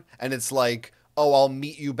together and it's like, oh, I'll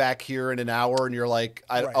meet you back here in an hour, and you're like,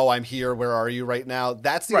 oh, I'm here. Where are you right now?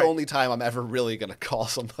 That's the only time I'm ever really gonna call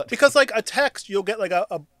somebody. Because like a text, you'll get like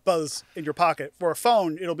a buzz in your pocket. For a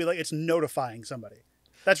phone, it'll be like it's notifying somebody.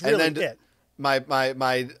 That's really it.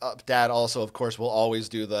 My dad also, of course, will always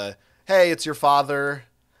do the, hey, it's your father.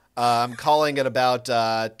 I'm calling at about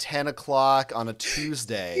 10 o'clock on a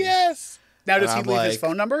Tuesday. Yes. Now, does he leave his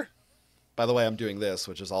phone number? By the way, I'm doing this,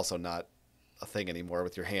 which is also not a thing anymore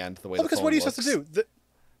with your hand, the way the phone because what are you looks. supposed to do?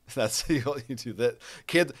 That's you do that.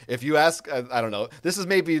 Kid, if you ask, I don't know, this is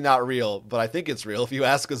maybe not real, but I think it's real. If you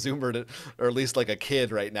ask a Zoomer to, or at least like a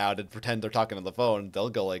kid right now to pretend they're talking on the phone,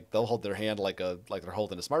 they'll hold their hand like they're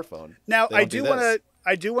holding a smartphone. Now, I do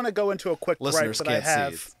want to go into a quick listeners gripe that can't I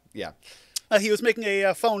have. see. Yeah. He was making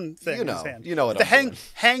a phone thing in his hand. You know what the I'm doing.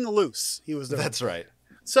 hang loose. He was doing. That's right.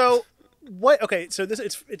 So what? Okay, so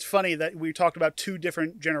it's funny that we talked about two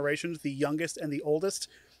different generations, the youngest and the oldest.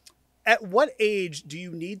 At what age do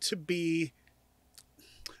you need to be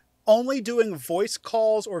only doing voice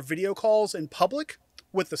calls or video calls in public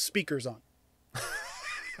with the speakers on?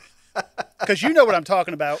 Because you know what I'm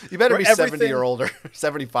talking about. You better be 70 or older,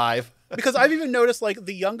 75. Because I've even noticed like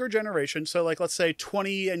the younger generation, so like let's say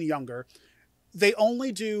 20 and younger, they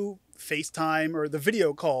only do FaceTime or the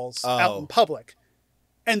video calls out in public.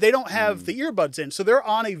 And they don't have the earbuds in. So they're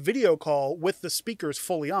on a video call with the speakers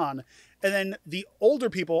fully on. And then the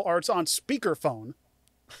older people are on speakerphone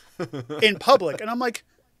in public. And I'm like,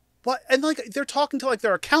 what? And like they're talking to like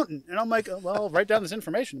their accountant. And I'm like, well, write down this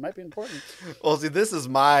information. It might be important. Well, see, this is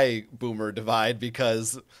my boomer divide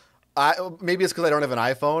because maybe it's because I don't have an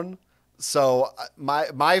iPhone. So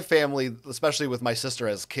my family, especially with my sister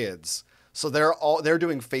as kids, so they're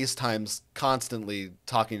doing FaceTimes constantly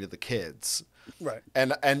talking to the kids. Right.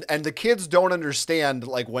 And the kids don't understand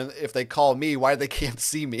like if they call me, why they can't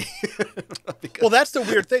see me. Well, that's the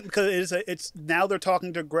weird thing because it's now they're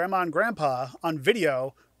talking to grandma and grandpa on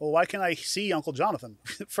video. Well, why can't I see Uncle Jonathan?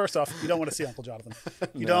 First off, you don't want to see Uncle Jonathan.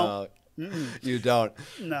 You don't. You don't.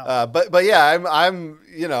 No. But yeah, I'm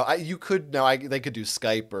you could they could do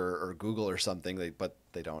Skype or Google or something, but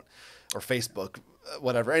they don't, or Facebook,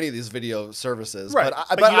 whatever, any of these video services. Right.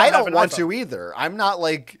 But I don't want to either. I'm not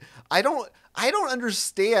like I don't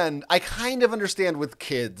understand. I kind of understand with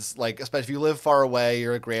kids, like especially if you live far away,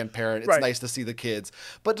 you're a grandparent, it's nice to see the kids.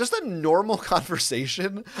 But just a normal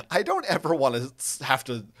conversation, I don't ever want to have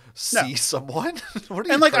to see someone. What are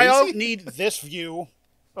you, and like crazy? I don't need this view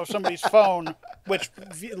of somebody's phone, which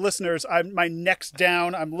listeners, my neck's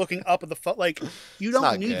down, I'm looking up at the phone. Like you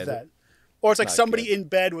don't need that. Or it's like somebody in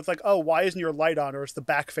bed with like, oh, why isn't your light on? Or it's the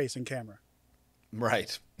back facing camera.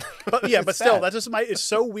 Right. But yeah, but still, that's just it's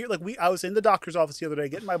so weird. Like I was in the doctor's office the other day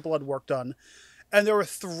getting my blood work done, and there were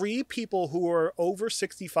 3 people who were over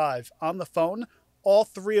 65 on the phone. All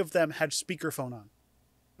 3 of them had speakerphone on.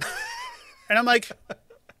 And I'm like,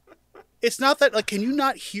 it's not that, like, can you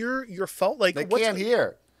not hear your phone? Like they can't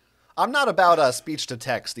hear. I'm not about speech to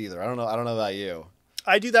text either. I don't know about you.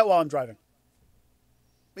 I do that while I'm driving.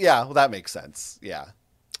 Yeah, well, that makes sense. Yeah.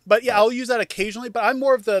 But yeah, I'll use that occasionally, but I'm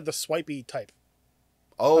more of the swipey type.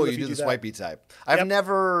 Oh, you do the swipey type. I've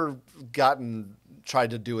never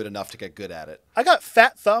tried to do it enough to get good at it. I got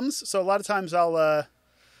fat thumbs, so a lot of times I'll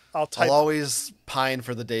type. I'll always pine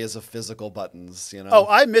for the days of physical buttons, Oh,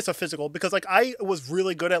 I miss a physical because like I was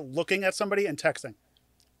really good at looking at somebody and texting.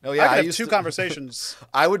 Oh yeah, I could have 2 conversations.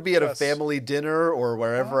 I would be at a family dinner or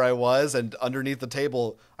wherever I was, and underneath the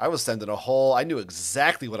table, I was sending I knew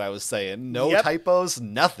exactly what I was saying. No typos,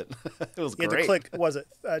 nothing. It was great. You had to click, was it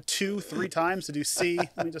 2-3 times to do C?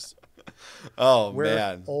 Let me just. We're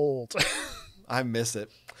man, old. I miss it.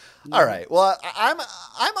 All right. Well,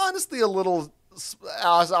 I'm honestly a little,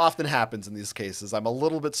 as often happens in these cases, I'm a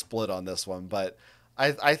little bit split on this one, but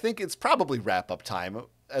I think it's probably wrap up time.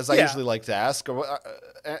 As I usually like to ask,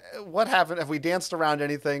 what happened? Have we danced around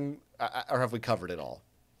anything, or have we covered it all?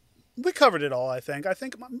 We covered it all, I think.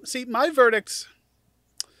 See, my verdict,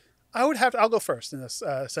 I'll go first in this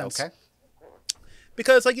sense. Okay.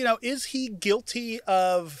 Because, like, is he guilty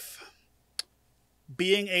of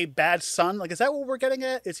being a bad son? Like, is that what we're getting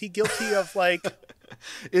at? Is he guilty of, like,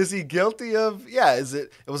 Is he guilty of? Yeah.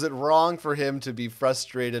 Was it wrong for him to be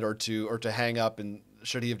frustrated or to hang up, and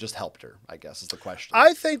should he have just helped her? I guess is the question.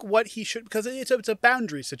 I think what he should, because it's a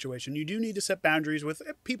boundary situation. You do need to set boundaries with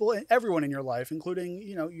people, everyone in your life, including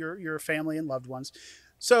your family and loved ones.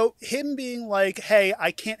 So him being like, "Hey,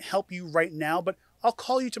 I can't help you right now, but I'll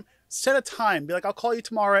call you to set a time. Be like, I'll call you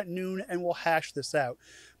tomorrow at noon, and we'll hash this out."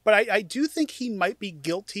 But I do think he might be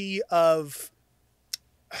guilty of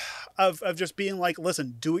just being like,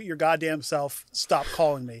 "Listen, do it your goddamn self. Stop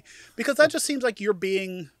calling me," because that just seems like you're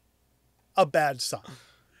being a bad son.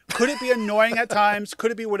 Could it be annoying at times?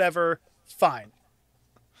 Could it be whatever? Fine.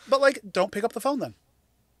 But like, don't pick up the phone then.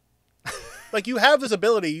 Like, you have this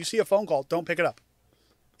ability. You see a phone call, don't pick it up.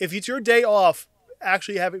 If it's your day off,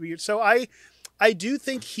 actually have it be. So I do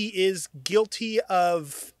think he is guilty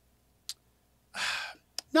of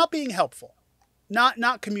not being helpful,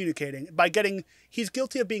 not communicating he's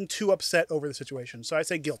guilty of being too upset over the situation. So I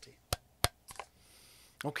say guilty.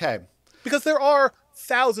 Okay. Because there are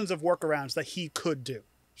thousands of workarounds that he could do.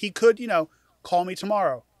 He could, call me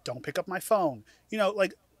tomorrow. Don't pick up my phone.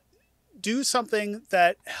 Like, do something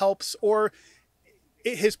that helps, or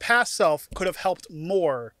his past self could have helped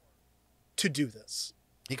more to do this.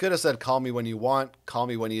 He could have said, "Call me when you want. Call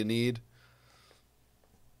me when you need.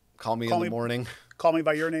 Call me in the morning. Call me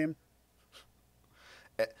by your name.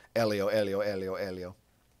 Elio.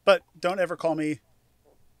 But don't ever call me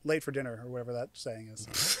late for dinner," or whatever that saying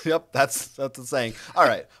is. Yep, that's the saying. All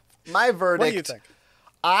right. My verdict. What do you think?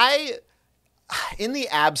 In the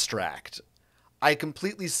abstract, I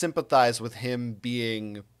completely sympathize with him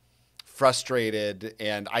being frustrated,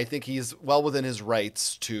 and I think he's well within his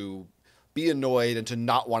rights to be annoyed and to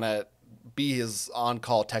not want to be his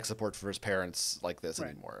on-call tech support for his parents like this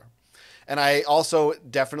anymore. And I also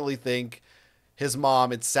definitely think his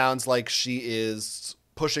mom, it sounds like she is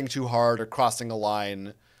pushing too hard or crossing a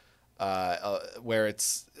line where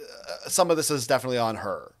it's some of this is definitely on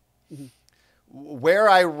her. Mm-hmm. Where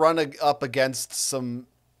I run up against some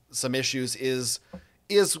issues is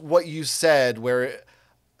what you said, where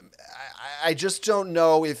I just don't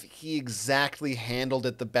know if he exactly handled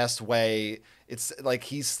it the best way. It's like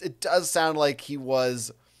it does sound like he was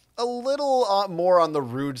a little more on the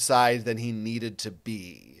rude side than he needed to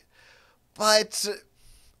be. But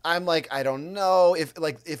I'm like, I don't know if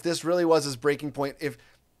this really was his breaking point.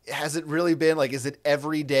 Has it really been like, is it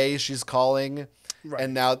every day she's calling? Right.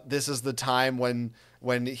 And now this is the time when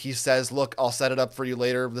he says, "Look, I'll set it up for you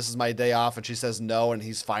later. This is my day off." And she says no. And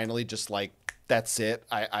he's finally just like, "That's it.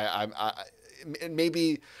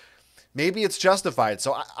 Maybe it's justified."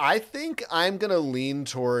 So I think I'm going to lean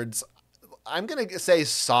towards, I'm going to say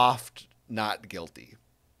soft, not guilty.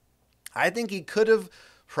 I think he could have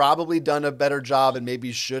probably done a better job and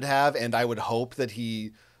maybe should have. And I would hope that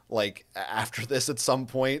he, like, after this at some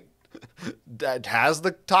point, has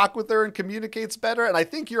the talk with her and communicates better. And I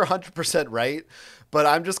think you're 100% right, but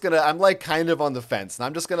I'm like kind of on the fence, and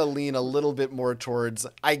I'm just going to lean a little bit more towards,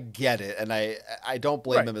 I get it. And I don't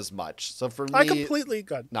blame him as much. So for me, I completely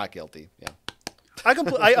not guilty. Yeah.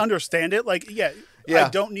 I understand it. Like, yeah. I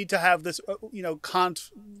don't need to have this,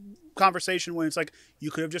 conversation when it's like, you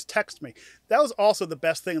could have just texted me. That was also the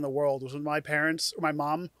best thing in the world, was when my parents or my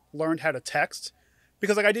mom learned how to text.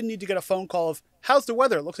 Because like, I didn't need to get a phone call of, "How's the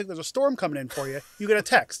weather? It looks like there's a storm coming in for you." You get a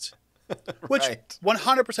text, which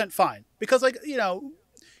 100% fine. Because like,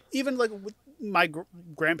 even like with my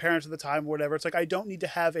grandparents at the time or whatever, it's like, I don't need to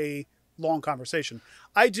have a long conversation.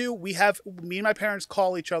 Me and my parents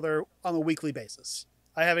call each other on a weekly basis.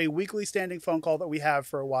 I have a weekly standing phone call that we have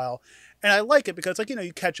for a while. And I like it because, like,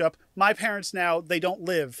 you catch up. My parents now, they don't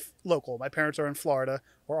live local. My parents are in Florida,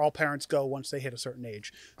 where all parents go once they hit a certain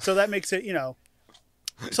age. So that makes it,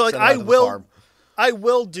 so like, I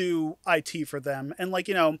will do IT for them. And like,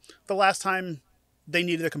 the last time they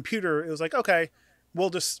needed a computer, it was like, okay,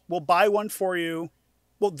 we'll buy one for you.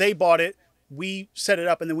 Well, they bought it. We set it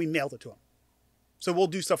up and then we mailed it to them. So we'll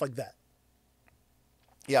do stuff like that.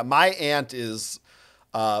 Yeah. My aunt is,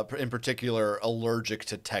 in particular, allergic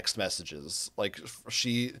to text messages. Like,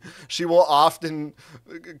 she will often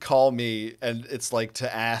call me, and it's like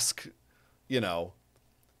to ask,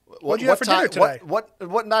 what do you have for dinner today?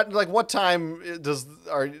 What time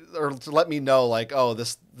or to let me know, like, oh,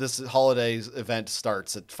 this holiday event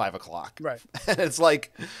starts at 5:00. Right. And it's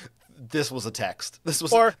like, this was a text.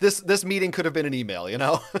 This meeting could have been an email,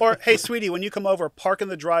 Or, "Hey, sweetie, when you come over, park in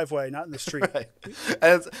the driveway, not in the street." Right.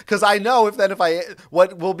 And because I know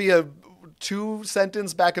what will be a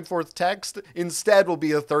 2-sentence back and forth text instead will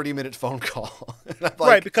be a 30-minute phone call. Like,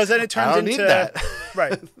 right, because then it turns into that.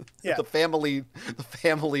 Right. Yeah. the family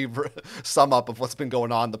sum up of what's been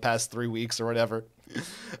going on the past 3 weeks or whatever.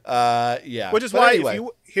 Yeah. Which is But why anyway.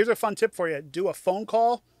 here's a fun tip for you: do a phone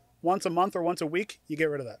call once a month or once a week. You get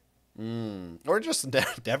rid of that. Or just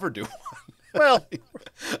never do one. Well,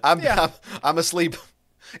 I'm asleep.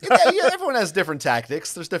 Yeah, everyone has different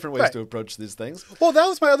tactics. There's different ways Right. to approach these things. well, that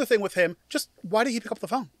was my other thing with him. Just why did he pick up the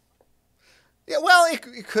phone? Yeah, well,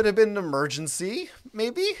 it could have been an emergency,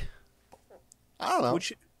 maybe. I don't know.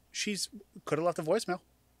 Which she's could have left a voicemail.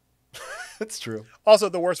 That's true. Also,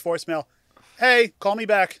 the worst voicemail. Hey, call me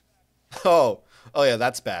back. Oh yeah,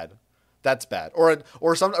 that's bad. That's bad. Or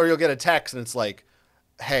you'll get a text and it's like,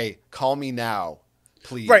 "Hey, call me now,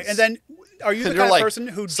 please." Right, and then are you the And kind you're of like, person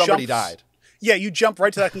who somebody jumps, died? Yeah, you jump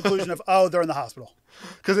right to that conclusion of they're in the hospital.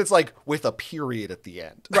 Because it's like with a period at the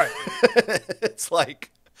end. Right. It's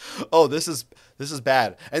like, oh, this is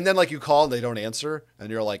bad. And then like you call and they don't answer, and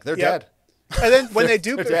you're like, they're Yep. dead. And then when they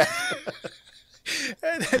do, They're dead.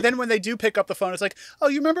 and then when they do pick up the phone, it's like, oh,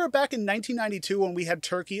 you remember back in 1992 when we had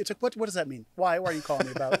turkey? It's like, what does that mean? Why are you calling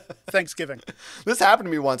me about Thanksgiving? This happened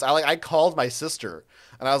to me once. I called my sister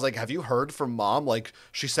and I was like, "Have you heard from mom? Like,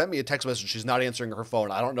 she sent me a text message. She's not answering her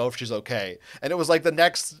phone. I don't know if she's okay." And it was like the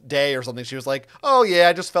next day or something. She was like, "Oh yeah,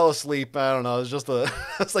 I just fell asleep. I don't know. It was just a."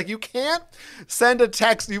 It's like, you can't send a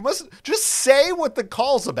text. You must just say what the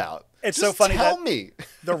call's about. It's Just so funny Tell that me.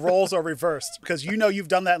 the roles are reversed because you've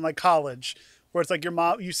done that in like college where it's like your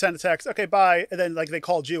mom, you send a text, okay, bye, and then like they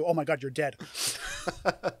called you, oh my God, you're dead.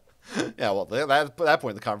 Yeah, well, at that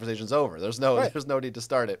point, the conversation's over. There's no need to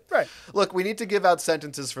start it. Right. Look, we need to give out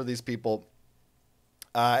sentences for these people,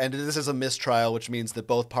 and this is a mistrial, which means that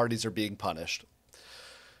both parties are being punished.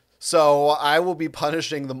 So I will be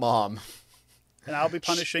punishing the mom. And I'll be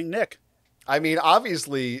punishing Nick. I mean,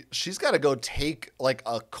 obviously, she's got to go take like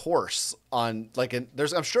a course on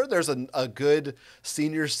I'm sure there's a good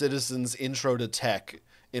senior citizens intro to tech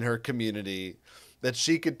in her community that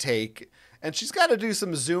she could take. And she's got to do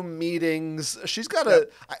some Zoom meetings. She's got to,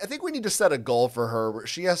 I think we need to set a goal for her where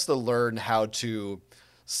she has to learn how to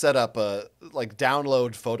set up download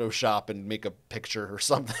Photoshop and make a picture or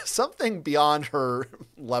something beyond her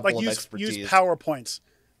level of expertise. Use PowerPoints.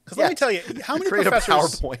 Because let me tell you, how many Create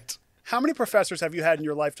professors, a PowerPoint. how many professors have you had in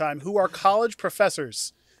your lifetime who are college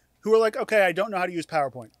professors who are like, okay, I don't know how to use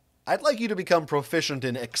PowerPoint. I'd like you to become proficient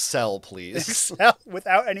in Excel, please. Excel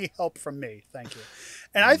without any help from me. Thank you.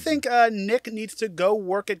 And I think Nick needs to go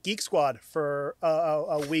work at Geek Squad for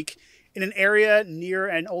a week in an area near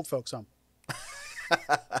an old folks home.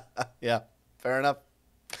 Yeah, fair enough.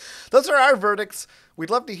 Those are our verdicts. We'd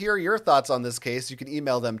love to hear your thoughts on this case. You can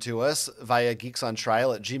email them to us via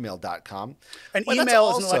geeksontrial@gmail.com. An Well, email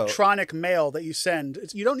that's is an also- electronic mail that you send.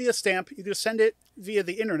 You don't need a stamp. You just send it via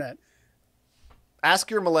the internet. Ask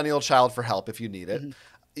your millennial child for help if you need it.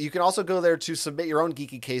 You can also go there to submit your own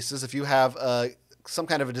geeky cases. If you have some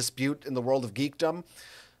kind of a dispute in the world of geekdom,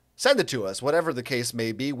 send it to us, whatever the case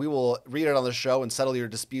may be. We will read it on the show and settle your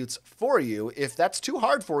disputes for you. If that's too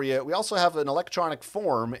hard for you, we also have an electronic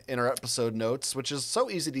form in our episode notes, which is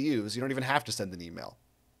so easy to use. You don't even have to send an email.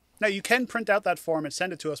 Now you can print out that form and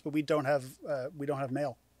send it to us, but we don't have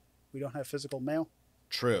mail. We don't have physical mail.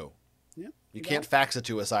 True. Yeah. You can't fax it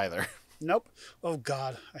to us either. Nope. Oh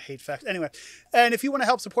God, I hate fax. Anyway, and if you want to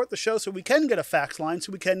help support the show so we can get a fax line,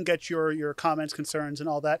 so we can get your comments, concerns, and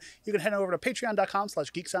all that, you can head over to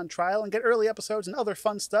patreon.com/geeksontrial and get early episodes and other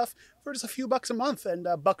fun stuff for just a few bucks a month. And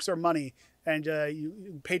bucks are money, and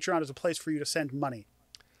Patreon is a place for you to send money.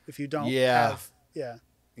 If you don't have,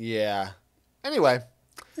 Yeah. Anyway,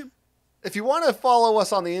 if you want to follow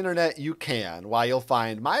us on the internet, you can. While you'll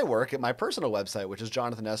find my work at my personal website, which is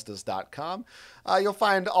jonathanestes.com. You'll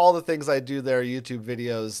find all the things I do there, YouTube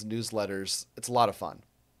videos, newsletters. It's a lot of fun.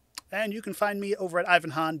 And you can find me over at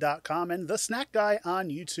ivanhan.com and The Snack Guy on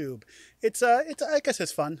YouTube. It's I guess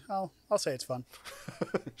it's fun. I'll say it's fun.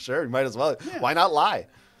 Sure, you might as well. Yeah. Why not lie?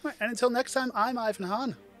 Right, and until next time, I'm Ivan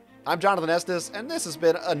Han. I'm Jonathan Estes, and this has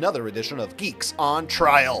been another edition of Geeks on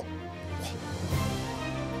Trial.